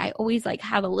somebody, I always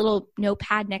have a little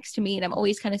notepad next to me, and I'm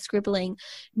always kind of scribbling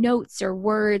notes or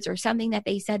words or something that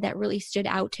they said that really stood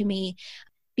out to me.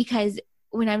 Because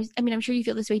I'm sure you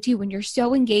feel this way too. When you're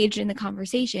so engaged in the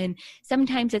conversation,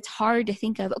 sometimes it's hard to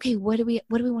think of, okay, what do we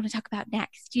want to talk about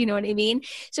next? You know what I mean?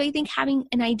 So I think having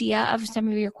an idea of some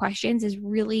of your questions is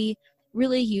really,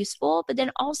 really useful, but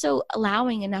then also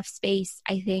allowing enough space,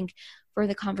 I think, for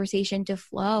the conversation to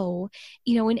flow,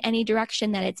 in any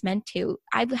direction that it's meant to.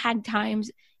 I've had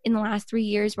times in the last 3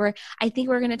 years where I think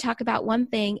we're going to talk about one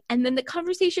thing, and then the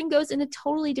conversation goes in a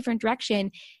totally different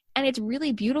direction. And it's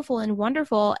really beautiful and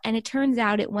wonderful. And it turns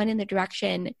out it went in the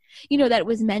direction, that it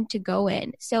was meant to go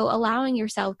in. So allowing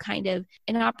yourself kind of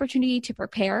an opportunity to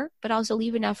prepare, but also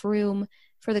leave enough room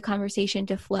for the conversation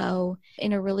to flow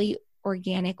in a really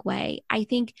organic way. I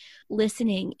think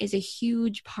listening is a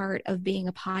huge part of being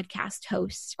a podcast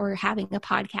host or having a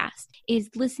podcast, is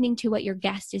listening to what your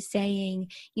guest is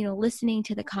saying, listening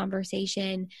to the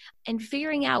conversation and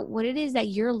figuring out what it is that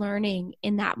you're learning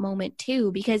in that moment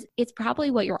too, because it's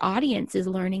probably what your audience is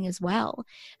learning as well.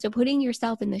 So putting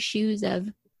yourself in the shoes of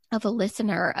a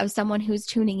listener, of someone who's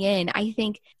tuning in, I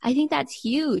think that's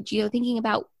huge. Thinking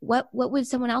about what would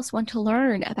someone else want to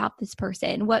learn about this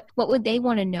person? What would they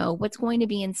want to know? What's going to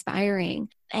be inspiring?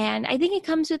 And I think it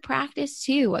comes with practice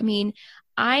too. I mean,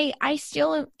 I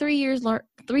still 3 years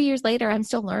later, I'm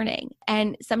still learning.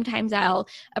 And sometimes I'll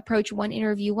approach one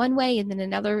interview one way and then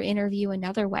another interview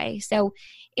another way. So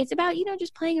it's about,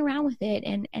 just playing around with it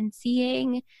and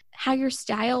seeing how your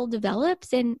style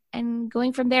develops and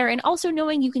going from there. And also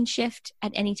knowing you can shift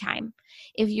at any time.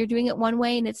 If you're doing it one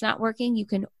way and it's not working, you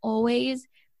can always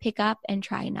pick up and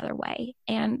try another way.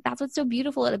 And that's what's so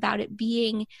beautiful about it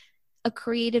being a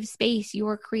creative space,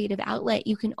 your creative outlet.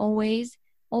 You can always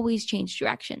change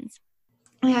directions.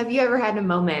 Have you ever had a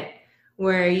moment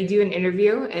where you do an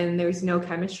interview and there's no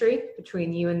chemistry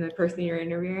between you and the person you're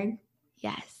interviewing?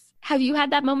 Yes. Have you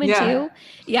had that moment too?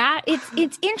 Yeah.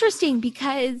 It's interesting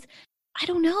because I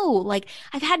don't know, like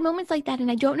I've had moments like that and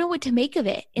I don't know what to make of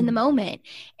it in the moment.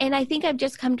 And I think I've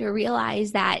just come to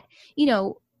realize that,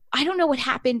 I don't know what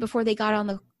happened before they got on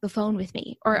the phone with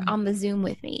me or on the Zoom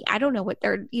with me. I don't know what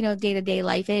their, day-to-day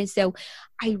life is. So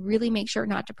I really make sure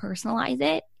not to personalize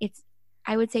it.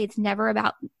 I would say it's never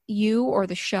about you or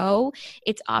the show.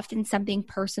 It's often something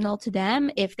personal to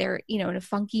them if they're, in a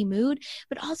funky mood,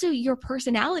 but also your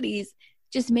personalities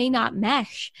just may not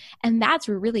mesh. And that's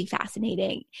really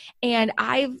fascinating. And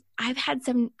I've had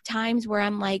some times where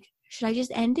I'm like, should I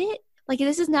just end it? Like,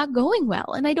 this is not going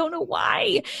well and I don't know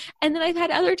why. And then I've had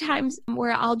other times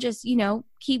where I'll just,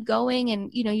 keep going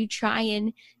and, you try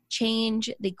and change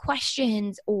the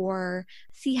questions or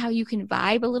see how you can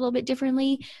vibe a little bit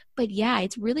differently. But yeah,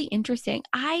 it's really interesting.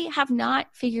 I have not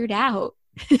figured out,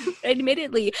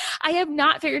 admittedly, I have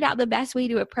not figured out the best way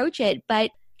to approach it,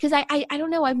 but because I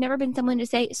don't know, I've never been someone to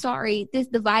say, sorry, the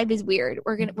vibe is weird.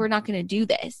 We're not going to do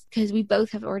this, because we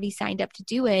both have already signed up to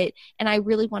do it. And I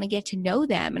really want to get to know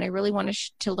them and I really want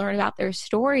to learn about their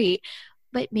story.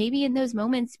 But maybe in those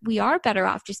moments, we are better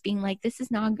off just being like, this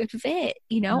is not a good fit.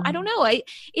 I don't know.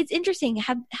 It's interesting.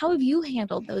 How have you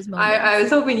handled those moments? I was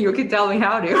hoping you could tell me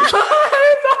how to.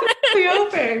 I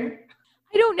was hoping.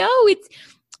 I don't know.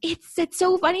 It's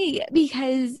so funny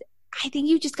because I think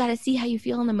you just got to see how you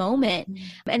feel in the moment.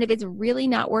 And if it's really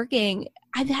not working,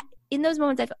 in those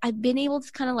moments, I've been able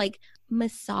to kind of like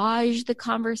massage the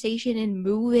conversation and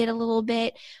move it a little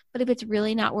bit. But if it's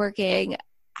really not working,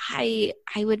 I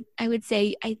would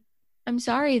say, I'm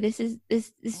sorry, this is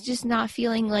just not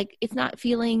feeling like it's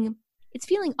feeling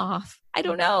off. I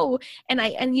don't know. And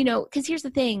because here's the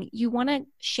thing, you want to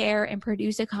share and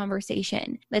produce a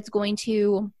conversation that's going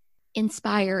to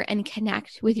inspire and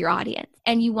connect with your audience.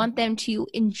 And you want them to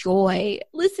enjoy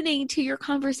listening to your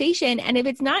conversation. And if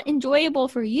it's not enjoyable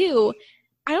for you,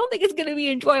 I don't think it's going to be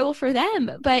enjoyable for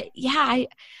them. But yeah,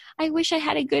 I wish I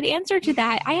had a good answer to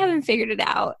that. I haven't figured it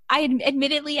out.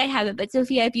 Admittedly, I haven't. But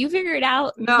Sophia, if you figure it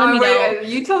out, let me know.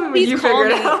 You tell me when you figure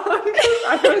it out.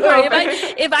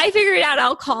 If I figure it out,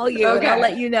 I'll call you and I'll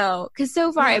let you know. Because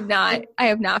so far, I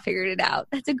have not figured it out.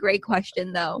 That's a great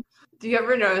question, though. Do you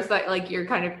ever notice that like your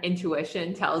kind of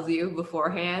intuition tells you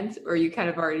beforehand, or you kind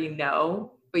of already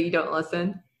know, but you don't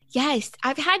listen? Yes.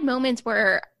 I've had moments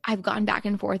where I've gone back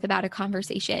and forth about a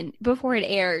conversation before it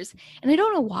airs, and I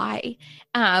don't know why.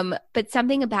 But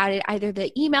something about it, either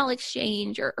the email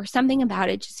exchange or something about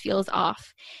it just feels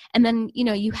off. And then,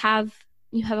 you have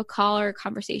a call or a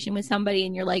conversation with somebody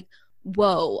and you're like,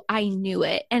 whoa, I knew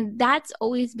it. And that's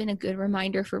always been a good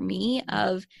reminder for me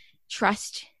of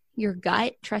trust your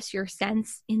gut, trust your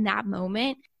sense in that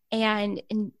moment. And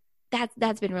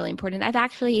that's been really important. I've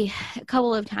actually, a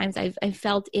couple of times I've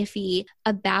felt iffy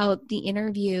about the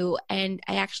interview, and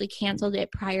I actually canceled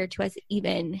it prior to us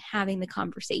even having the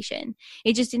conversation.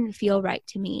 It just didn't feel right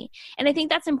to me. And I think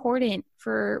that's important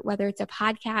for whether it's a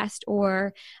podcast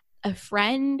or a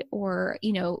friend or,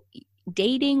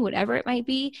 dating, whatever it might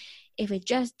be. If it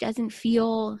just doesn't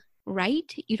feel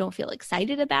right, you don't feel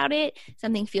excited about it,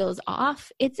 something feels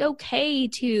off, it's okay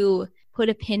to put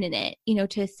a pin in it,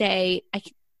 to say,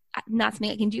 not something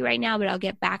I can do right now, but I'll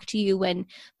get back to you when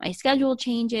my schedule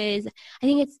changes. I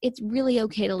think it's really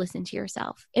okay to listen to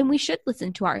yourself, and we should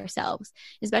listen to ourselves,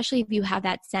 especially if you have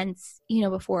that sense,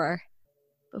 before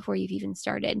you've even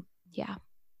started. Yeah.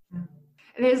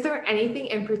 And is there anything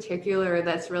in particular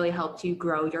that's really helped you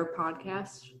grow your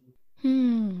podcast?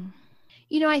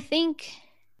 I think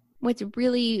what's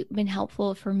really been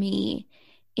helpful for me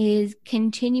is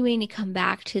continuing to come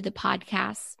back to the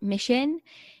podcast's mission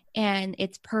and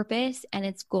its purpose and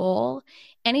its goal.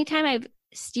 Anytime I've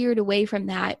steered away from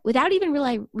that without even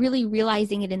really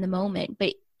realizing it in the moment,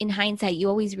 but in hindsight, you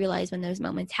always realize when those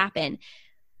moments happen.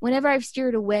 Whenever I've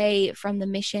steered away from the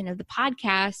mission of the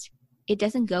podcast, it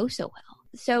doesn't go so well.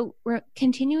 So we're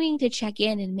continuing to check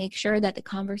in and make sure that the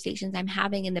conversations I'm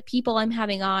having and the people I'm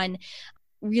having on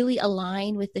really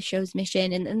align with the show's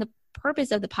mission. And the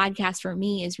purpose of the podcast for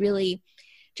me is really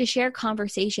to share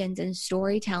conversations and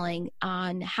storytelling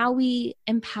on how we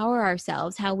empower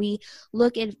ourselves, how we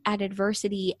look at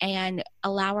adversity and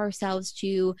allow ourselves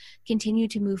to continue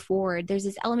to move forward. There's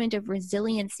this element of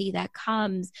resiliency that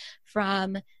comes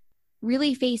from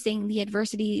really facing the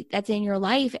adversity that's in your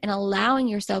life and allowing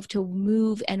yourself to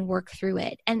move and work through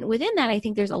it. And within that, I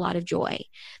think there's a lot of joy.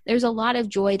 There's a lot of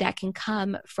joy that can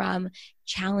come from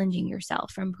challenging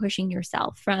yourself, from pushing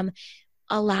yourself, from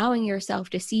allowing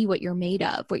yourself to see what you're made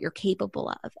of, what you're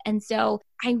capable of. And so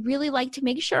I really like to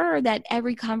make sure that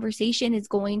every conversation is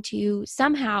going to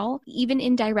somehow, even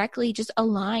indirectly, just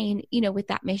align, with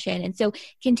that mission. And so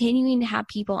continuing to have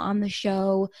people on the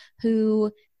show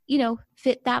who,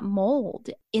 fit that mold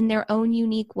in their own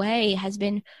unique way has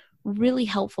been really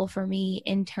helpful for me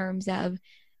in terms of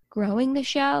growing the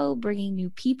show, bringing new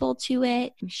people to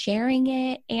it, sharing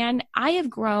it. And I have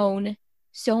grown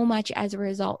so much as a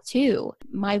result too.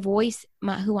 My voice,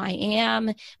 who I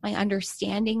am, my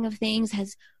understanding of things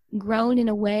has grown in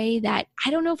a way that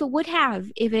I don't know if it would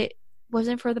have if it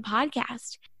wasn't for the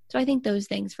podcast. So I think those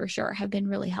things for sure have been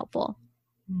really helpful.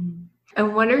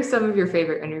 And what are some of your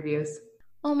favorite interviews?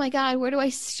 Oh my God, where do I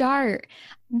start?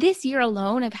 This year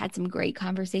alone, I've had some great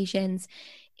conversations.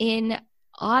 In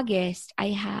August, I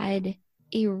had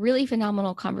a really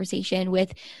phenomenal conversation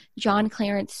with John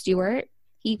Clarence Stewart.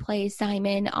 He plays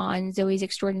Simon on Zoe's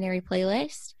Extraordinary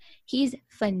Playlist. He's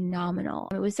phenomenal.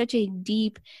 It was such a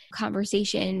deep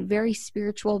conversation, very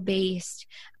spiritual based.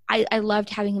 I loved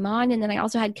having him on. And then I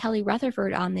also had Kelly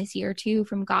Rutherford on this year too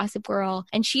from Gossip Girl.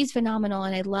 And she's phenomenal.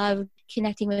 And I love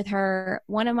connecting with her.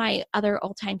 One of my other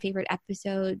all-time favorite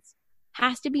episodes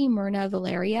has to be Myrna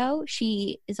Valerio.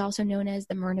 She is also known as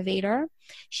the Myrnavator.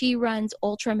 She runs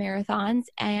ultra marathons.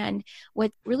 And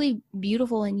what's really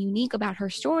beautiful and unique about her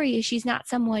story is she's not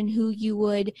someone who you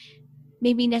would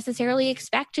maybe necessarily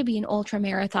expect to be an ultra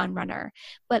marathon runner,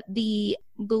 but the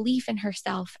belief in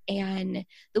herself and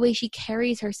the way she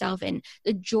carries herself and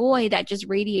the joy that just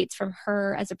radiates from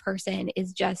her as a person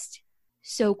is just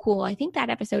so cool. I think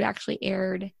that episode actually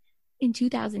aired in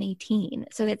 2018.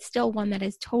 So that's still one that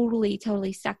has totally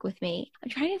stuck with me. I'm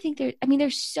trying to think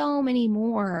there's so many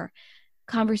more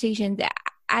conversations that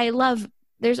I love.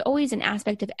 There's always an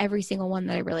aspect of every single one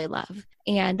that I really love.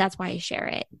 And that's why I share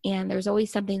it. And there's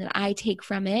always something that I take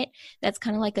from it that's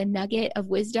kind of like a nugget of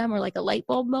wisdom or like a light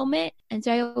bulb moment. And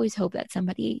so I always hope that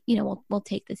somebody, will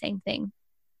take the same thing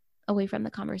away from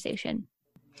the conversation.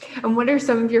 And what are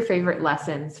some of your favorite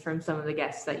lessons from some of the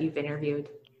guests that you've interviewed?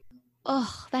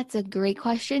 Oh, that's a great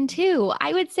question too.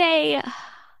 I would say,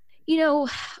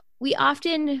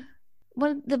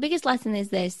 one of the biggest lesson is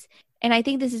this, and I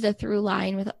think this is a through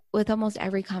line with almost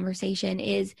every conversation,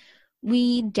 is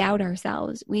we doubt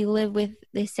ourselves. We live with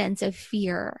this sense of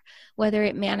fear, whether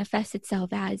it manifests itself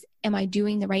as, am I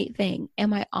doing the right thing?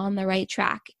 Am I on the right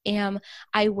track? Am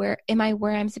I where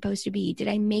I'm supposed to be? Did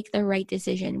I make the right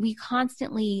decision? We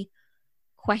constantly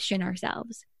question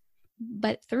ourselves.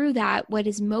 But through that, what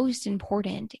is most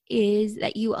important is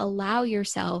that you allow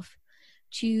yourself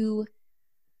to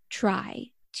try,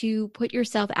 to put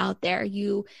yourself out there.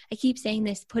 I keep saying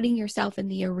this, putting yourself in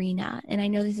the arena. And I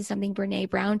know this is something Brene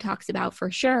Brown talks about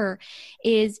for sure,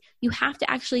 is you have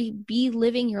to actually be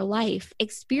living your life,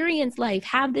 experience life,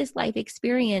 have this life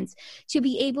experience to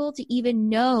be able to even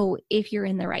know if you're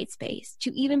in the right space,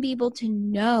 to even be able to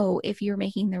know if you're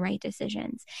making the right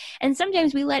decisions. And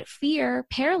sometimes we let fear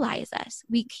paralyze us.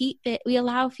 We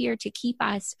allow fear to keep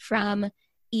us from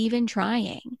even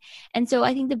trying. And so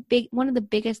I think one of the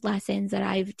biggest lessons that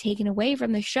I've taken away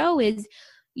from the show is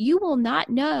you will not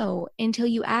know until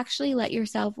you actually let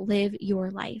yourself live your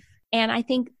life. And I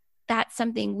think that's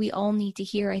something we all need to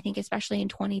hear, I think, especially in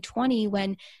 2020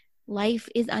 when life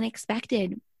is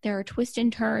unexpected. There are twists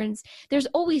and turns. There's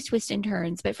always twists and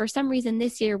turns, but for some reason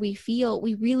this year we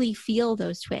really feel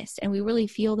those twists and we really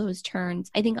feel those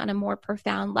turns, I think, on a more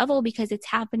profound level because it's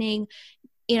happening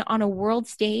on a world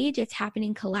stage, it's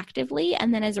happening collectively.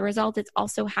 And then as a result, it's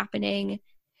also happening,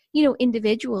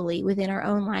 individually within our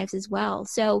own lives as well.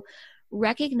 So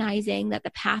recognizing that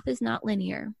the path is not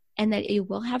linear and that it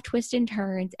will have twists and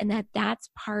turns and that that's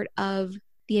part of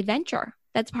the adventure.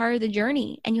 That's part of the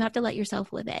journey, and you have to let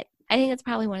yourself live it. I think that's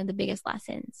probably one of the biggest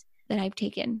lessons that I've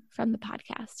taken from the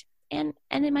podcast and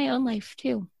in my own life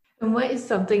too. And what is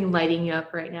something lighting you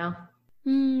up right now?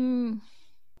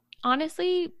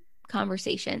 Honestly,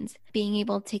 conversations, being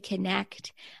able to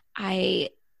connect. I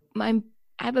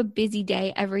have a busy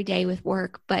day every day with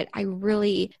work, but I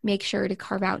really make sure to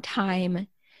carve out time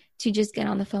to just get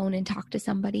on the phone and talk to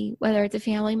somebody, whether it's a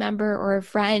family member or a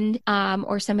friend,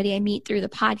 or somebody I meet through the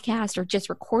podcast, or just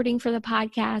recording for the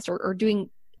podcast, or doing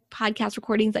podcast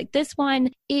recordings like this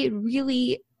one. It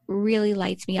really, really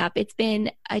lights me up. It's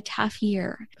been a tough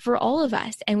year for all of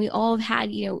us, and we all have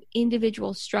had,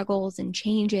 individual struggles and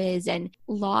changes and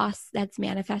loss that's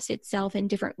manifested itself in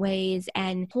different ways,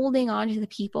 and holding on to the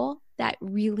people that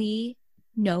really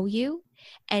know you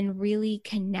and really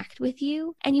connect with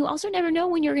you. And you also never know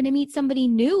when you're going to meet somebody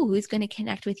new who's going to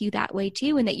connect with you that way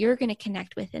too, and that you're going to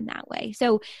connect with in that way.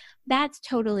 So that's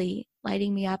totally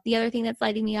lighting me up. The other thing that's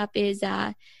lighting me up is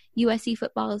USC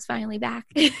football is finally back.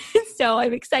 So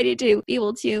I'm excited to be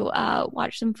able to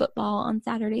watch some football on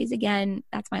Saturdays again.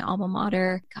 That's my alma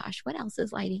mater. Gosh, what else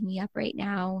is lighting me up right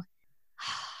now?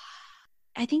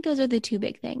 I think those are the two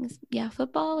big things. Yeah,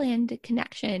 football and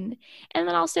connection. And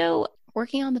then also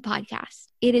working on the podcast.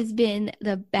 It has been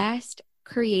the best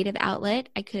creative outlet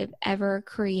I could have ever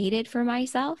created for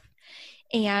myself.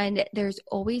 And there's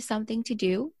always something to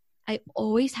do. I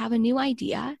always have a new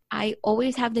idea. I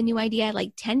always have the new idea at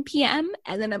like 10 p.m.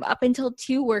 and then I'm up until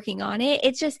 2 working on it.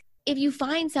 It's just, if you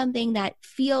find something that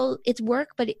it's work,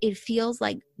 but it feels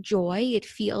like joy, it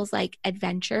feels like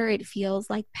adventure, it feels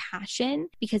like passion,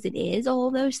 because it is all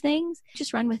those things,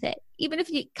 just run with it. Even if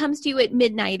it comes to you at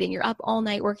midnight and you're up all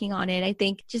night working on it, I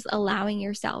think just allowing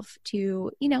yourself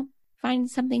to, find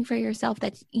something for yourself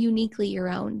that's uniquely your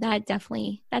own. That's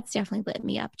definitely lit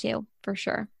me up too, for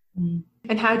sure.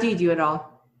 And how do you do it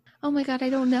all? Oh my God, I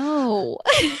don't know.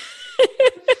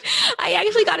 I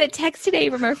actually got a text today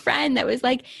from a friend that was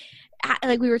like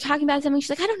we were talking about something. She's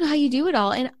like, I don't know how you do it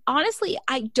all. And honestly,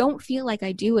 I don't feel like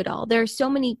I do it all. There are so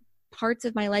many parts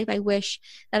of my life I wish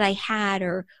that I had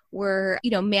or were,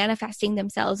 manifesting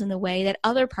themselves in the way that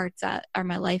other parts of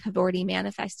my life have already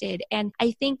manifested. And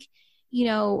I think,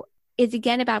 it's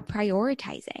again about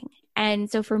prioritizing.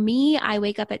 And so for me, I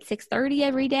wake up at 6:30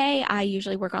 every day. I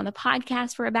usually work on the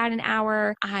podcast for about an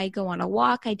hour. I go on a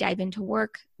walk. I dive into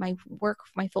my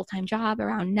full-time job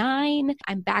around 9.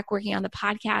 I'm back working on the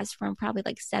podcast from probably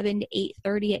like 7 to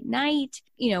 8:30 at night.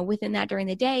 Within that during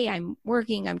the day, I'm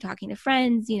working, I'm talking to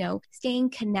friends,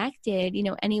 staying connected,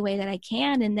 any way that I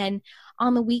can. And then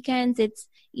on the weekends,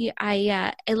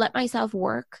 I let myself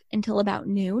work until about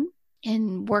noon.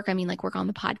 And work, I mean like work on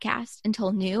the podcast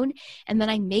until noon. And then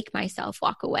I make myself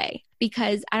walk away,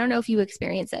 because I don't know if you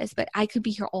experience this, but I could be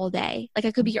here all day. Like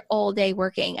I could be here all day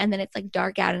working, and then it's like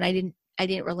dark out and I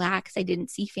didn't relax. I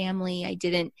didn't see family. I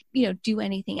didn't, do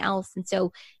anything else. And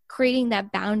so creating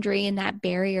that boundary and that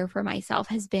barrier for myself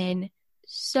has been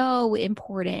so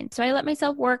important. So I let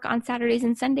myself work on Saturdays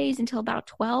and Sundays until about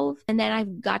 12. And then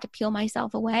I've got to peel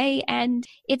myself away. And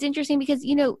it's interesting because,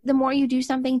 the more you do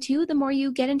something too, the more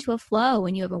you get into a flow,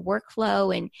 and you have a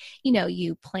workflow, and,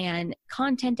 you plan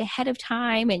content ahead of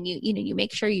time, and you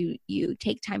make sure you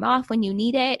take time off when you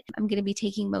need it. I'm going to be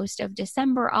taking most of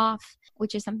December off,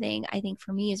 which is something I think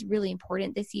for me is really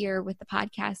important this year with the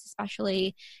podcast,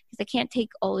 especially because I can't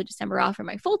take all of December off from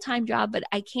my full-time job, but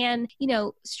I can,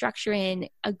 structure in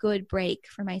a good break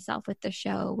for myself with the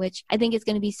show, which I think is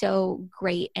going to be so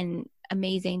great and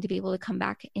amazing to be able to come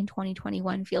back in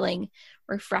 2021 feeling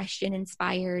refreshed and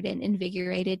inspired and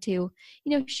invigorated to,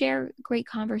 share great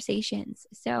conversations.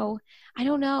 So I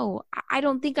don't know. I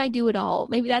don't think I do it all.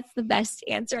 Maybe that's the best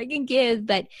answer I can give,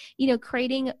 but,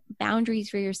 creating boundaries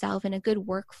for yourself and a good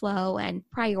workflow and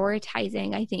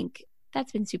prioritizing, I think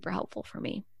that's been super helpful for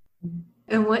me.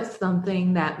 And what's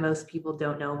something that most people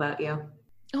don't know about you?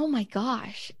 Oh my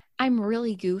gosh. I'm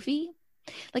really goofy.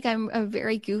 Like I'm a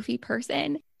very goofy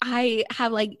person. I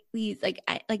have like these like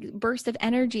bursts of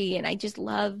energy, and I just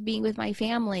love being with my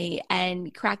family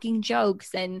and cracking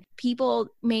jokes, and people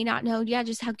may not know,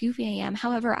 just how goofy I am.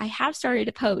 However, I have started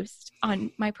to post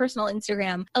on my personal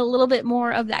Instagram a little bit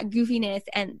more of that goofiness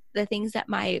and the things that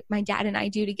my dad and I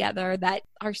do together that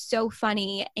are so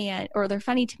funny, or they're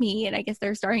funny to me, and I guess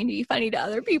they're starting to be funny to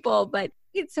other people. But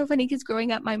it's so funny because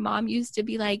growing up, my mom used to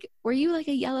be like, were you like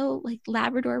a yellow, like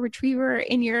Labrador retriever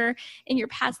in your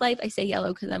past life? I say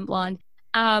yellow because I'm blonde.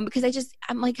 Because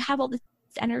I'm like, have all this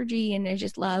energy, and I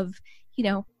just love,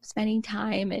 spending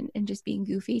time and just being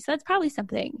goofy. So that's probably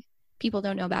something people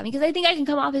don't know about me, because I think I can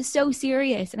come off as so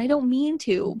serious, and I don't mean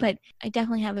to, but I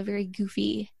definitely have a very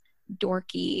goofy,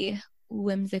 dorky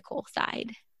whimsical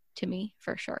side to me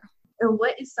for sure. And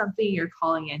what is something you're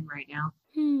calling in right now?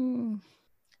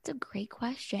 That's a great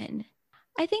question.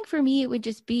 I think for me, it would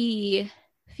just be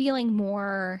feeling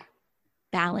more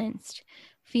balanced,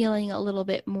 feeling a little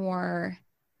bit more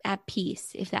at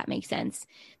peace, if that makes sense.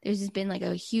 There's just been like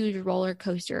a huge roller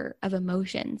coaster of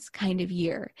emotions kind of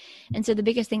year. And so the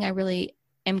biggest thing I really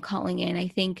am calling in, I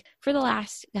think for the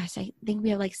last, I think we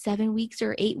have like 7 weeks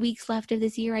or 8 weeks left of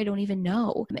this year. I don't even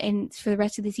know. And for the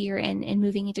rest of this year and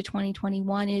moving into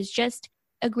 2021 is just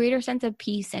a greater sense of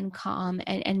peace and calm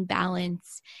and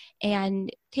balance,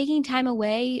 and taking time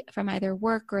away from either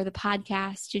work or the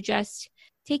podcast to just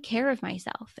take care of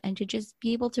myself and to just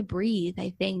be able to breathe,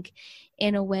 I think,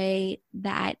 in a way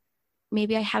that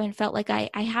maybe I haven't felt like I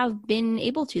have been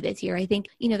able to this year. I think,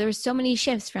 there's so many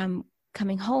shifts from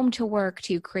coming home to work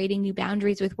to creating new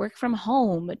boundaries with work from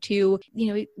home to,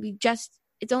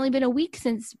 it's only been a week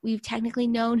since we've technically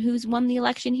known who's won the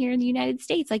election here in the United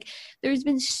States. Like there's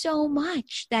been so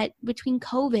much that between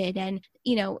COVID and,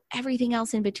 everything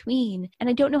else in between. And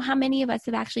I don't know how many of us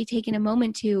have actually taken a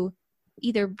moment to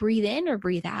either breathe in or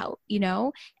breathe out,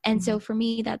 And so for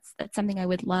me, that's something I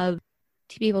would love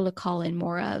to be able to call in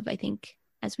more of, I think,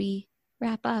 as we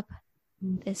wrap up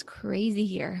this crazy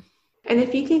year. And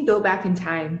if you could go back in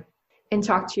time and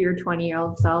talk to your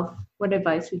 20-year-old self, what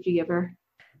advice would you give her?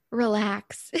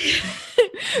 Relax.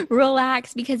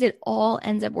 Relax, because it all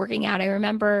ends up working out.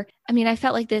 I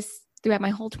felt like this throughout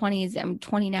my whole 20s. I'm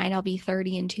 29, I'll be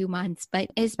 30 in 2 months. But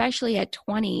especially at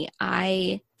 20,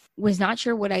 I was not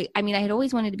sure what I had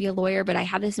always wanted to be a lawyer, but I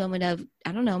had this moment of,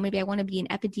 I don't know, maybe I want to be an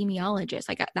epidemiologist.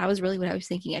 Like that was really what I was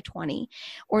thinking at 20.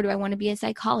 Or do I want to be a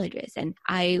psychologist? And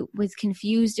I was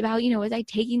confused about, was I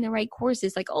taking the right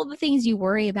courses? Like all the things you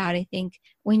worry about, I think,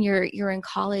 when you're in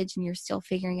college and you're still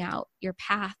figuring out your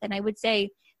path. And I would say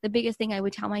the biggest thing I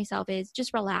would tell myself is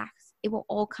just relax. It will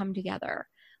all come together.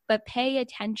 But pay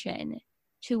attention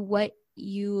to what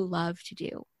you love to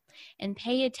do. And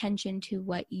pay attention to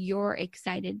what you're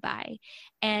excited by.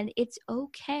 And it's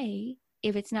okay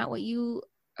if it's not what you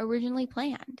originally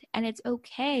planned. And it's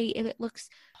okay if it looks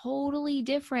totally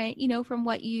different, from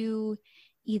what you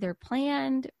either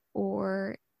planned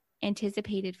or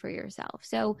anticipated for yourself.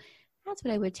 So that's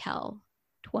what I would tell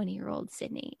 20-year-old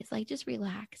Sydney. It's like, just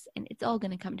relax and it's all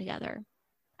going to come together.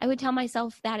 I would tell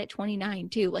myself that at 29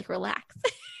 too, like relax.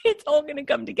 It's all going to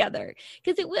come together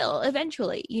because it will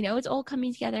eventually, it's all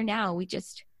coming together now. We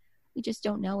just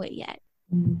don't know it yet.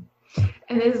 And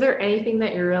is there anything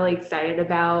that you're really excited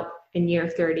about in year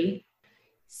 30?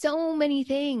 So many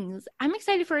things. I'm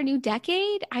excited for a new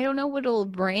decade. I don't know what it'll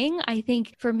bring. I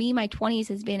think for me, my 20s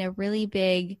has been a really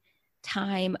big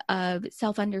time of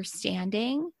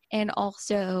self-understanding and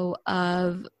also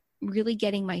of really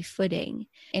getting my footing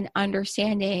and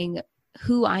understanding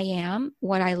who I am,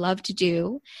 what I love to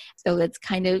do. So that's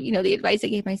kind of, the advice I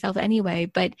gave myself anyway.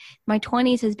 But my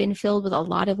 20s has been filled with a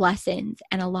lot of lessons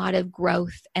and a lot of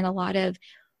growth and a lot of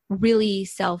really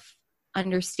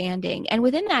self-understanding. And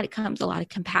within that, it comes a lot of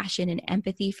compassion and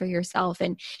empathy for yourself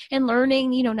and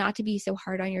learning, not to be so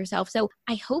hard on yourself. So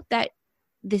I hope that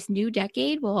this new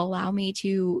decade will allow me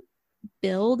to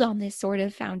build on this sort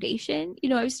of foundation,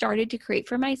 I've started to create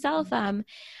for myself.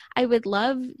 I would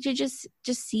love to just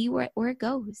see where it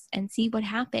goes and see what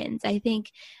happens. I think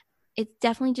it's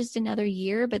definitely just another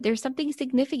year, but there's something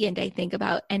significant, I think,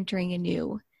 about entering a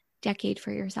new decade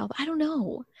for yourself. I don't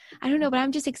know, but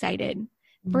I'm just excited.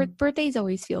 Birthdays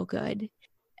always feel good.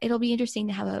 It'll be interesting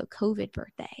to have a COVID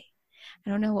birthday. I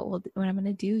don't know what I'm going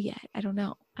to do yet. I don't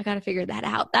know. I got to figure that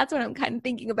out. That's what I'm kind of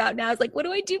thinking about now. Is like, what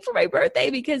do I do for my birthday?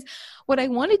 Because what I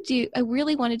want to do, I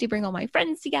really wanted to bring all my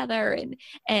friends together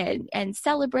and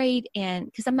celebrate. And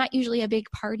because I'm not usually a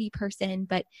big party person,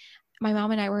 but my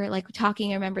mom and I were like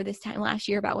talking, I remember this time last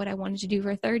year, about what I wanted to do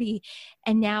for 30.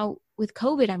 And now with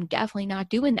COVID, I'm definitely not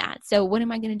doing that. So what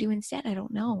am I going to do instead? I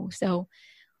don't know. So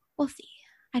we'll see.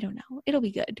 I don't know. It'll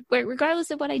be good. Regardless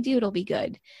of what I do, it'll be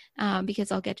good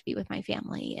because I'll get to be with my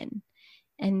family.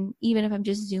 And even if I'm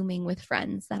just Zooming with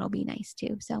friends, that'll be nice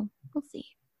too. So we'll see.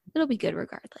 It'll be good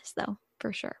regardless, though,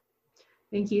 for sure.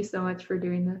 Thank you so much for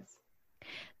doing this.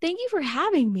 Thank you for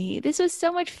having me. This was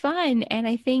so much fun. And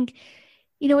I think,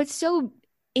 it's so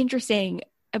interesting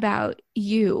about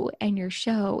you and your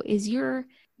show is you're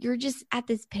just at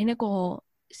this pinnacle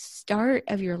start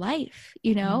of your life,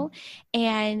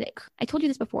 and I told you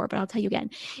this before, but I'll tell you again.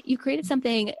 You created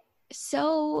something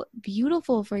so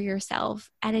beautiful for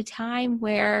yourself at a time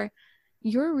where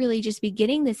you're really just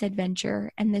beginning this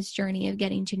adventure and this journey of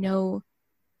getting to know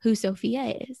who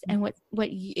Sophia is and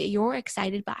what you're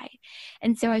excited by.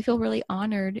 And so I feel really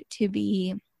honored to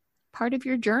be part of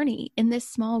your journey in this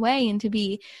small way and to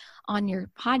be on your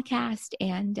podcast.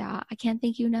 And I can't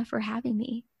thank you enough for having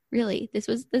me. Really, this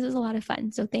was a lot of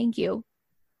fun. So thank you.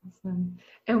 Awesome.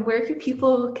 And where can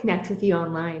people connect with you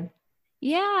online?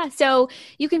 Yeah. So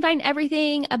you can find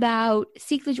everything about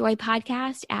Seek the Joy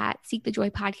podcast at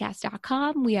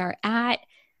seekthejoypodcast.com. We are at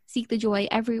Seek the Joy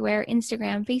everywhere,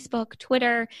 Instagram, Facebook,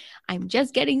 Twitter. I'm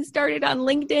just getting started on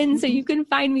LinkedIn, so you can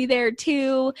find me there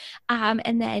too.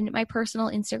 And then my personal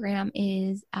Instagram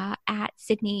is at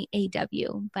Sydney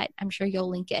AW, but I'm sure you'll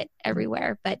link it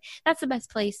everywhere. But that's the best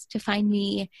place to find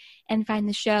me and find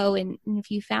the show. And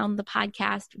if you found the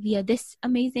podcast via this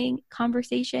amazing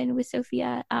conversation with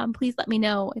Sophia, please let me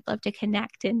know. I'd love to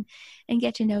connect and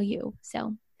get to know you.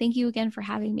 So thank you again for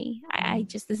having me.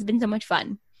 This has been so much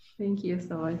fun. Thank you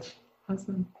so much.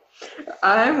 Awesome.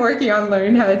 I'm working on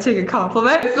learning how to take a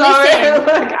compliment. So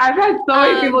I've had so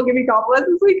many people give me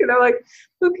compliments this week, and I'm like,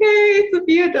 okay,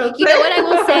 Sophia, don't say. You know what I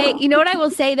will say? You know what I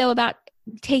will say though about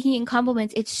taking in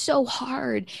compliments? It's so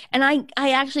hard, and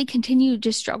I actually continue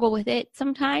to struggle with it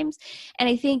sometimes. And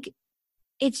I think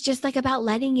it's just like about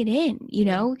letting it in. You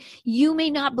know, you may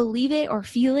not believe it or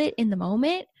feel it in the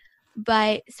moment,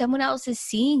 but someone else is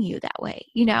seeing you that way.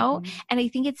 You know, and I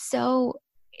think it's so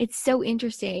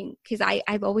interesting because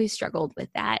I've always struggled with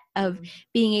that of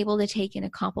being able to take in a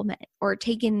compliment or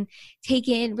take in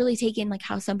like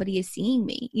how somebody is seeing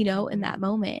me, you know, in that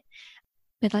moment.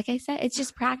 But like I said, it's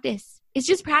just practice. It's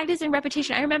just practice and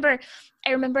repetition. I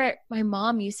remember my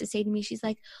mom used to say to me, she's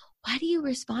like, why do you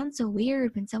respond so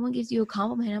weird when someone gives you a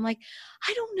compliment? I'm like,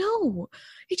 I don't know.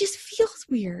 It just feels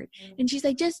weird. And she's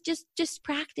like, just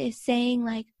practice saying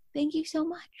like, thank you so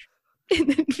much.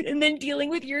 And then dealing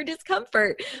with your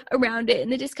discomfort around it.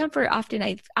 And the discomfort often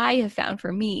I have found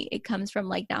for me, it comes from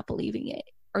like not believing it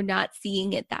or not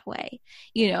seeing it that way.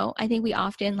 You know, I think we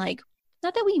often like,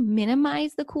 not that we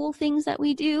minimize the cool things that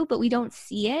we do, but we don't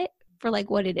see it for like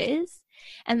what it is.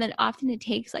 And then often it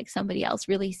takes like somebody else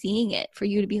really seeing it for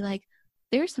you to be like,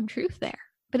 there's some truth there.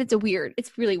 But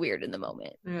it's really weird in the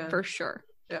moment, for sure.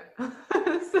 Yeah.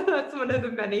 So that's one of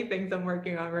the many things I'm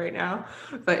working on right now.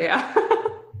 But yeah.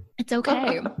 It's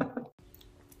okay.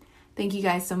 Thank you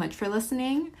guys so much for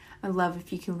listening. I'd love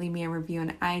if you can leave me a review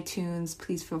on iTunes.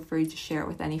 Please feel free to share it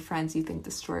with any friends you think the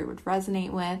story would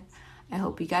resonate with. I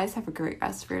hope you guys have a great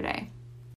rest of your day.